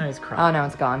 crying. Now he's Oh, crying. no,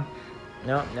 it's gone.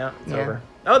 No, it's Yeah. over.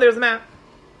 Oh, there's the map.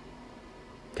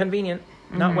 Convenient.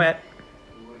 Not wet.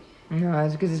 No,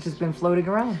 it's because it's just been floating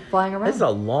around, flying around. This is a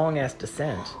long ass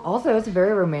descent. Also, it's a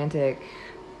very romantic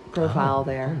profile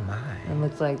there. Oh my. It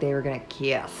looks like they were gonna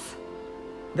kiss.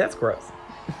 That's gross.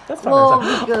 That's fine. Well,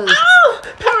 That's because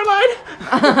Power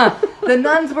line! the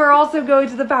nuns were also going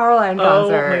to the Powerline Oh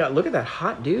concert. my god, look at that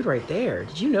hot dude right there.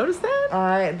 Did you notice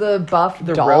that? The buff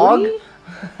The dog. roadie?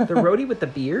 The roadie with the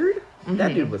beard? Mm-hmm.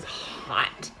 That dude was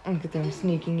hot. Look at them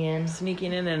sneaking in.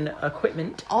 Sneaking in and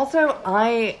equipment. Also,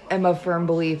 I am a firm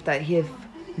belief that if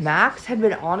Max had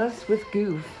been honest with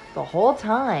Goof the whole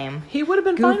time, He would have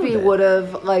been fine Goofy with it. would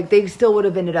have, like, they still would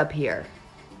have ended up here.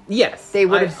 Yes. They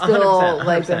would have still, 100%,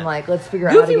 like, 100%. been like, let's figure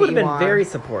out how to Goofy get would have you been on. very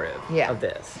supportive Yeah. of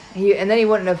this. And then he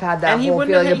wouldn't have had that And he whole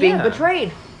wouldn't feeling have of being had- yeah.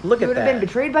 betrayed. Look he at would have that. been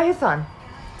betrayed by his son.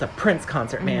 It's a Prince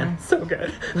concert, man. Mm-hmm. So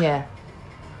good. Yeah.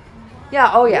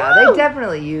 Yeah, oh yeah, Woo! they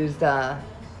definitely used,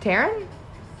 Taryn?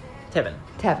 Tevin.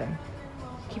 Tevin.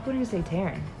 I keep wanting to say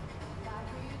Taryn.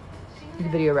 The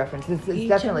video reference. It's Each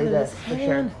definitely of this, his for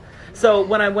sure. hand. So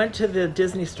when I went to the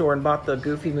Disney store and bought the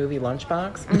Goofy movie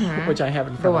lunchbox, which I have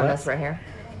in front The one of that's us, right here.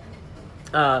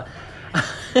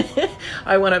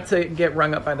 I went up to get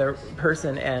rung up by the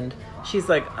person, and she's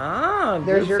like,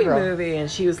 There's your Goofy girl. movie. And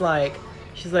she's like,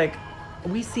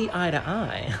 we see eye to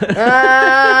eye.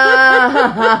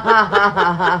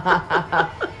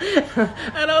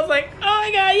 And I was like, oh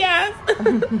my God, yes. I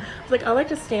was like, I like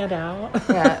to stand out.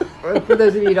 Yeah. For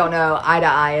those of you who don't know, Eye to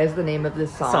Eye is the name of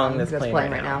this song that's playing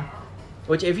right now.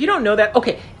 Which, if you don't know that,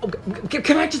 okay,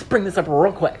 can I just bring this up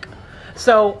real quick?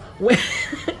 So, when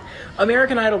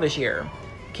American Idol this year,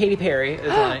 Katy Perry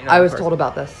is on it. I was told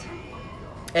about this.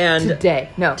 And today.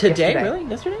 Yesterday? Really?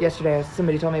 Yesterday? Yesterday.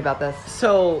 Somebody told me about this.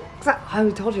 So, I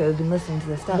told you I've been listening to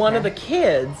this stuff. One of the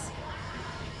kids,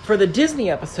 for the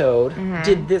Disney episode,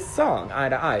 did this song, Eye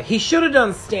to Eye. He should have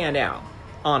done Stand Out,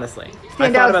 honestly.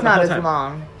 Stand Out's not as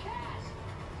long.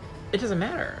 It doesn't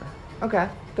matter. Okay.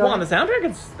 Well, on the soundtrack,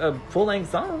 it's a full-length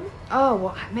song. Oh,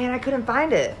 well, man, I couldn't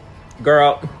find it.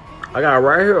 Girl, I got it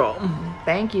right here.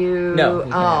 Thank you. No.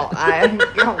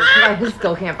 I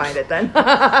still can't find it then.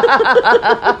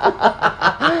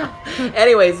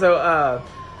 Anyway, so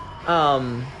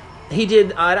he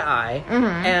did Eye to Eye,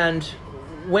 and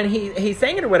when he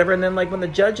sang it or whatever, and then like when the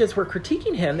judges were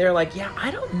critiquing him, they're like, "Yeah,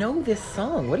 I don't know this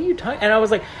song. What are you talking?" And I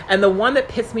was like, and the one that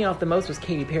pissed me off the most was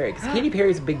Katy Perry, because Katy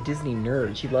Perry's a big Disney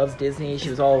nerd. She loves Disney. She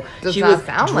was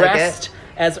dressed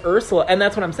as Ursula, and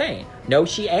that's what I'm saying. No,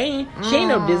 she ain't. She ain't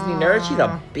no Disney nerd. She's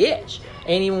a bitch.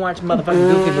 Ain't even watch motherfucking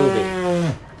Goofy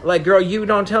movie. Like, girl, you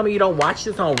don't tell me you don't watch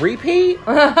this on repeat? You don't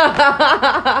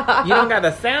got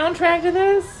the soundtrack to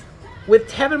this? With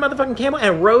Tevin motherfucking Campbell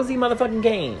and Rosie motherfucking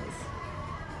Gaines.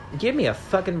 Give me a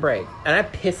fucking break. And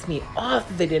that pissed me off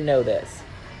that they didn't know this.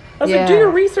 I was like, do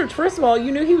your research. First of all,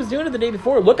 you knew he was doing it the day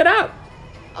before. Look it up.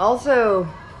 Also,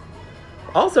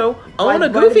 own a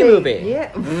Goofy movie.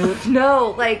 Yeah.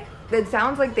 No, like, it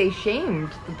sounds like they shamed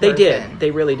the person. They did. They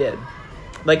really did.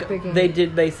 Like, Picking-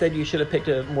 they said you should have picked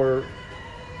a more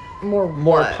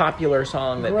what? popular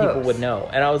song that Gross. people would know.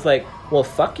 And I was like, well,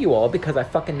 fuck you all, because I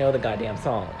fucking know the goddamn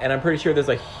song. And I'm pretty sure there's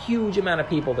a huge amount of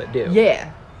people that do.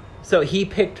 Yeah. So he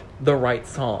picked the right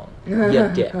song. You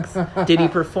dicks. Did he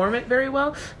perform it very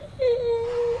well?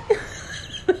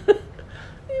 It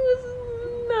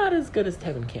was not as good as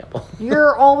Tevin Campbell.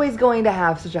 You're always going to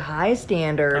have such a high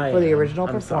standard I for the am. original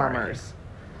I'm performers. sorry.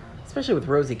 Especially with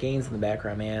Rosie Gaines in the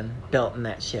background, man. Belting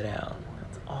that shit out.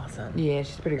 That's awesome. Yeah,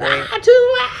 she's pretty great.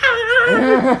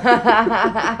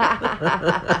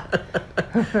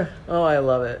 Oh, I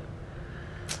love it.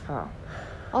 Oh.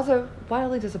 Also,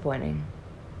 wildly disappointing.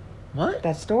 What?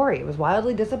 That story was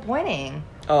wildly disappointing.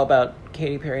 Oh, about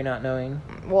Katy Perry not knowing?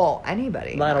 Well,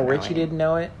 anybody. Lionel not Richie knowing. didn't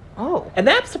know it? Oh. And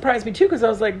that surprised me, too, because I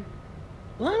was like,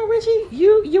 Lionel Richie,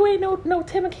 you ain't no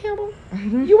Tevin Campbell?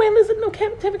 You ain't listen to no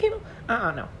Tevin Campbell?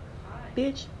 No.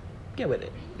 Bitch, get with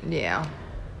it. Yeah.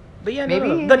 But yeah,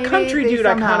 Maybe the country they dude,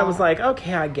 I kind somehow- of was like,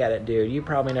 okay, I get it, dude. You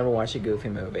probably never watched a Goofy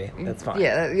movie. That's fine.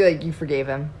 Yeah, like you forgave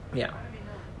him. Yeah.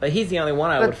 But he's the only one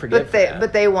I would forgive for that.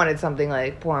 But they wanted something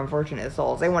like Poor Unfortunate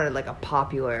Souls. They wanted like a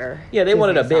popular. Yeah, they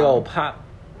wanted a Disney big song. old pop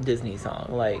Disney song.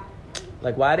 Like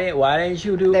why didn't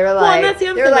you do? They were Well, like, and that's the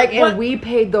other they were thing, like, what- and we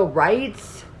paid the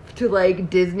rights to like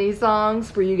Disney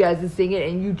songs for you guys to sing it,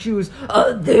 and you choose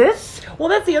this. Well,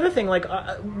 that's the other thing. Like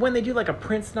when they do like a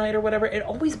Prince night or whatever, it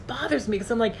always bothers me because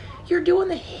I'm like, you're doing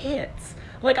the hits.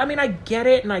 Like, I mean, I get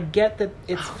it, and I get that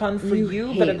it's fun for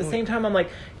you, but at the same time, I'm like,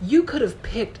 you could have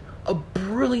picked a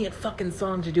brilliant fucking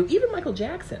song to do. Even Michael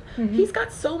Jackson, he's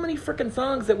got so many freaking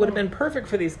songs that would have been perfect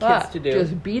for these kids to do.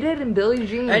 Just Beat It and Billie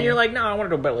Jean. And you're like, no, I want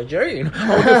to do Billie Jean. I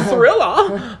want to do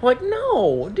Thriller. I'm like,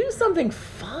 no, do something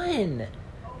fun.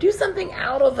 Do something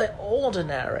out of the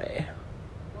ordinary.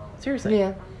 Seriously.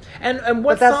 Yeah. And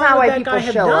what But that's song not would why that people guy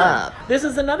have show done? up. This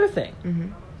is another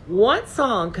thing. What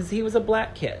song, because he was a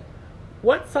black kid,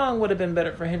 what song would have been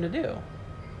better for him to do?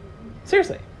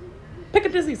 Seriously. Pick a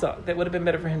Disney song that would have been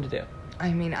better for him to do.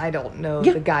 I mean, I don't know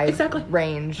Yeah, the guy's exactly.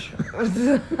 range.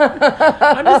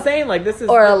 I'm just saying, like, this is...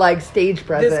 Or like stage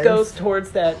presence. This goes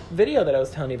towards that video that I was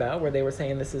telling you about where they were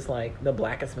saying this is like the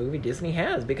blackest movie Disney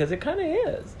has, because it kind of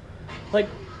is. Like,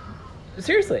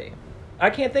 seriously. I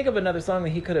can't think of another song that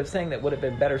he could have sang that would have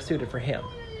been better suited for him.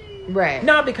 Right.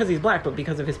 Not because he's black, but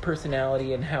because of his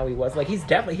personality and how he was. Like, he's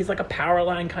like a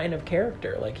Powerline kind of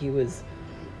character. Like, he was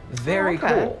very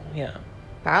cool. Yeah.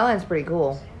 Powerline's pretty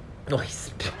cool. Oh,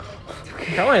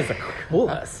 Powerline's the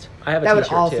coolest. I have a That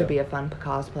t-shirt would also too. be a fun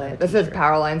cosplay. That says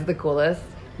Powerline's the coolest.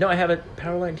 No, I have a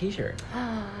Powerline t-shirt.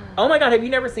 Oh my god, have you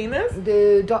never seen this?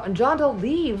 Dude, John, don't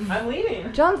leave. I'm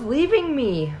leaving. John's leaving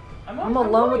me. I'm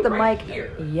alone with the right mic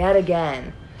here. yet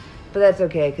again. But that's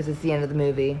okay, because it's the end of the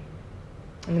movie.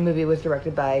 And the movie was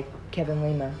directed by Kevin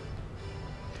Lima.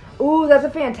 Ooh, that's a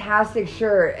fantastic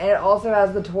shirt. And it also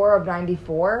has the tour of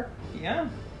 94. Yeah.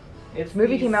 This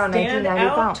movie came out in Stand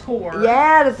 1995. Out tour.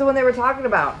 Yeah, that's the one they were talking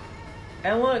about.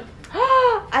 And look.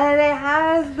 And it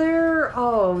has their...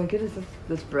 Oh, my goodness,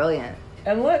 that's brilliant.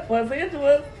 And look, Los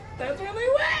Angeles. That's where they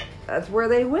went. That's where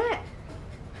they went.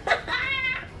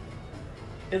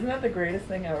 Isn't that the greatest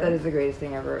thing ever? That is the greatest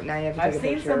thing ever. Now you have to take I've a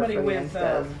seen picture somebody for the with,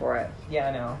 Instas for it. Yeah,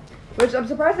 I know. Which I'm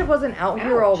surprised it wasn't out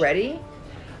here Ouch. already.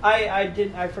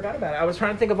 I forgot about it. I was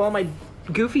trying to think of all my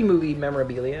Goofy movie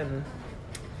memorabilia, and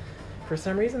for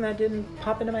some reason that didn't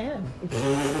pop into my head.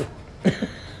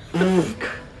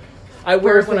 I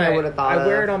wear it when I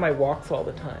wear it on my walks all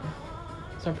the time,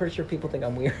 so I'm pretty sure people think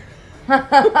I'm weird.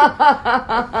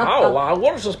 Powerline?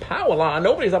 What is this Powerline?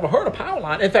 Nobody's ever heard of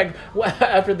Powerline. In fact,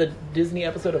 after the Disney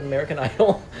episode of American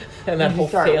Idol and that whole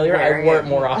failure, I wore it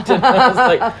more often. I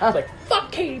was like,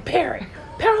 fuck Katy Perry.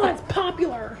 Powerline's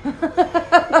popular.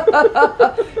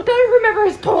 Don't you remember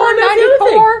his tour in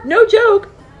Oh, 94? No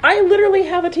joke. I literally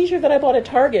have a t-shirt that I bought at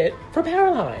Target for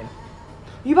Powerline.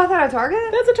 You bought that at Target?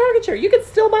 That's a Target shirt. You can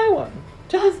still buy one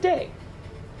to this day.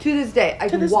 To this day, I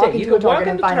can this walk day, you into a can walk Target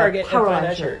and into find Target a and find Powerline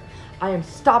that shirt. shirt. I am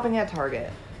stopping at Target.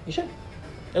 You should.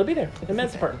 It'll be there in the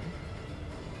men's department.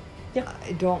 Yeah.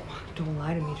 Don't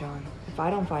lie to me, John. If I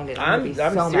don't find it, I'm gonna be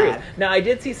so serious. mad. Now, I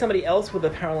did see somebody else with a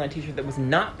Powerline t-shirt that was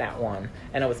not that one,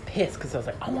 and I was pissed because I was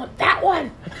like, I want that one.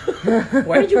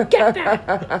 Where did you get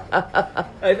that?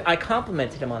 I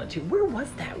complimented him on it too. Where was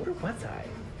that? Where was I?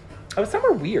 I was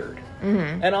somewhere weird.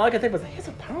 Mm-hmm. And all I could think was, hey, it's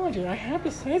a Powerline shirt. I have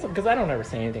to say something because I don't ever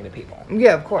say anything to people.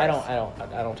 Yeah, of course. I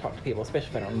don't talk to people, especially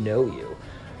if I don't know you.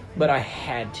 But I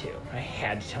had to. I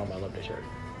had to tell him I loved the shirt.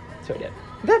 So I did.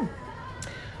 Good.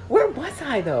 Where was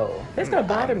I, though? That's going to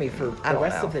bother me for the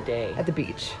rest of the day. At the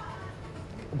beach.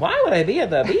 Why would I be at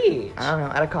the beach? I don't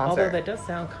know, at a concert. Although that does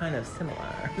sound kind of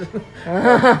similar.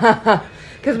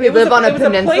 Because we live on a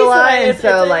peninsula, and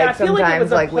so like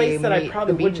sometimes like we meet I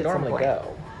probably the beach wouldn't normally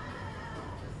go.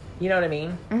 You know what I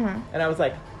mean? Mm-hmm. And I was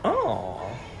like, oh.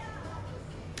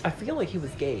 I feel like he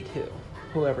was gay, too.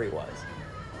 Whoever he was.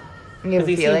 You have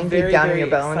a feeling deep down in your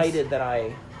bones. Excited that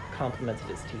I complimented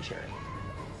his t-shirt.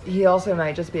 He also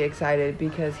might just be excited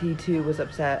because he too was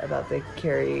upset about the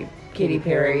Katy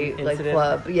Perry like incident.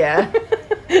 flub. Yeah.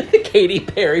 The Katy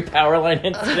Perry Powerline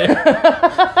incident.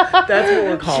 That's what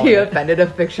we're calling She it. offended a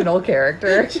fictional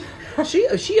character.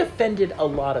 She offended a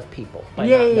lot of people.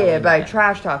 By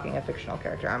trash talking a fictional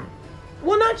character.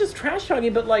 Well, not just trash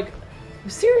talking, but like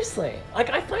seriously, like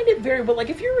I find it very. But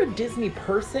like, if you're a Disney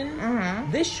person,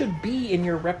 this should be in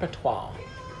your repertoire.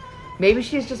 Maybe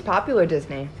she's just popular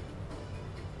Disney.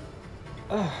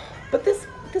 Oh, but this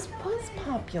was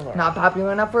popular. Not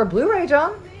popular enough for a Blu-ray,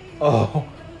 John. Oh,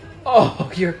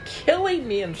 you're killing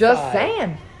me inside. Just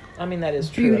saying. I mean, that is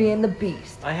true. Beauty and the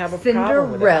Beast. I have a Cinderella.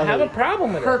 problem with it. I have a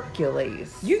problem with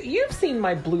Hercules. You've seen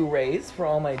my Blu-rays for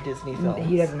all my Disney films.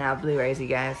 He doesn't have Blu-rays, you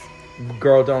guys.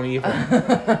 Girl, don't even.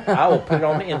 I will put it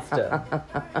on the Insta.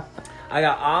 I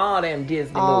got all them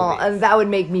Disney movies. And that would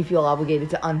make me feel obligated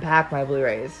to unpack my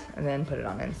Blu-rays and then put it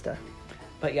on Insta.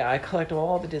 But yeah, I collect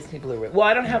all the Disney Blu-rays. Well,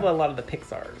 I don't have a lot of the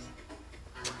Pixars.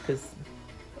 Because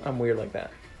I'm weird like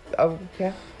that. Oh,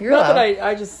 yeah. You're Not allowed. that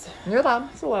I just... You're allowed.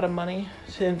 It's a lot of money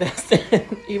to invest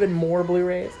in even more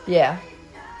Blu-rays. Yeah.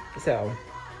 So...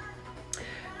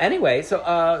 Anyway,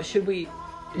 so should we...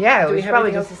 Yeah, do we have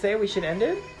anything else just... to say? We should end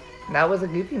it? That was a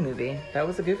Goofy movie. That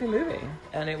was a Goofy movie.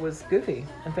 And it was goofy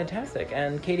and fantastic.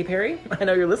 And Katy Perry, I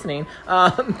know you're listening.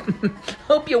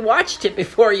 Hope you watched it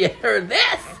before you heard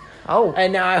this. Oh.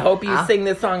 And now I hope you sing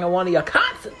this song at one of your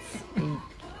concerts.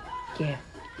 Yeah.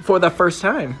 For the first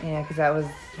time. Yeah, because that was...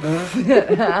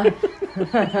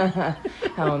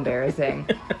 How embarrassing.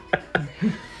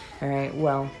 All right,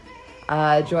 well,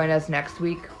 join us next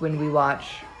week when we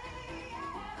watch...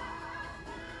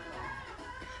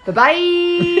 Bye-bye!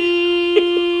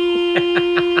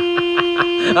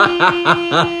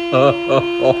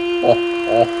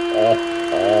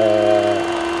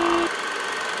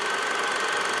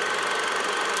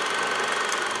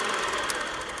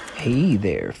 Hey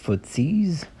there,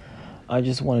 footsies. I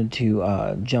just wanted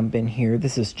to jump in here.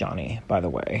 This is Johnny, by the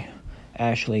way.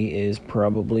 Ashley is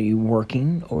probably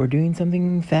working or doing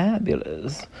something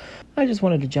fabulous. I just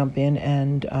wanted to jump in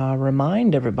and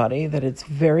remind everybody that it's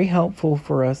very helpful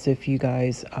for us if you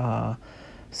guys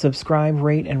subscribe,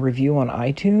 rate, and review on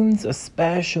iTunes,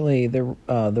 especially the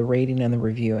rating and the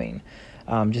reviewing.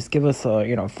 Just give us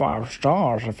 5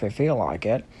 stars if you feel like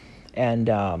it. And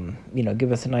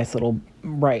give us a nice little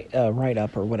write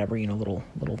up or whatever, little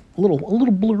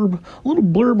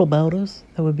blurb about us.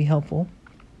 That would be helpful.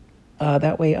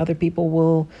 That way, other people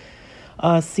will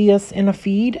see us in a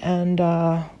feed and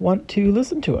want to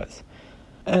listen to us.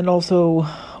 And also,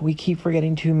 we keep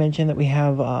forgetting to mention that we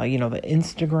have, the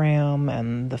Instagram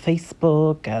and the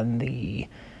Facebook and the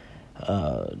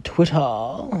Twitter,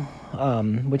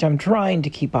 which I'm trying to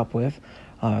keep up with.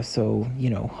 So,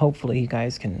 hopefully you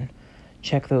guys can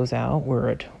check those out. We're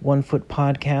at One Foot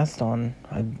Podcast on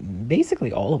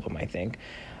basically all of them, I think.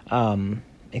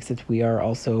 Except we are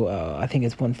also, I think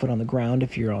it's One Foot on the Ground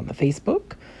if you're on the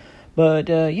Facebook. But,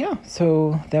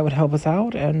 so that would help us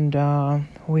out, and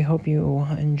we hope you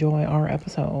enjoy our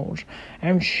episodes.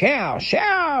 And share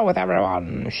with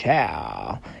everyone,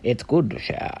 share. It's good to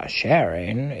share.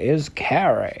 Sharing is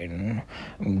caring.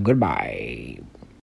 Goodbye.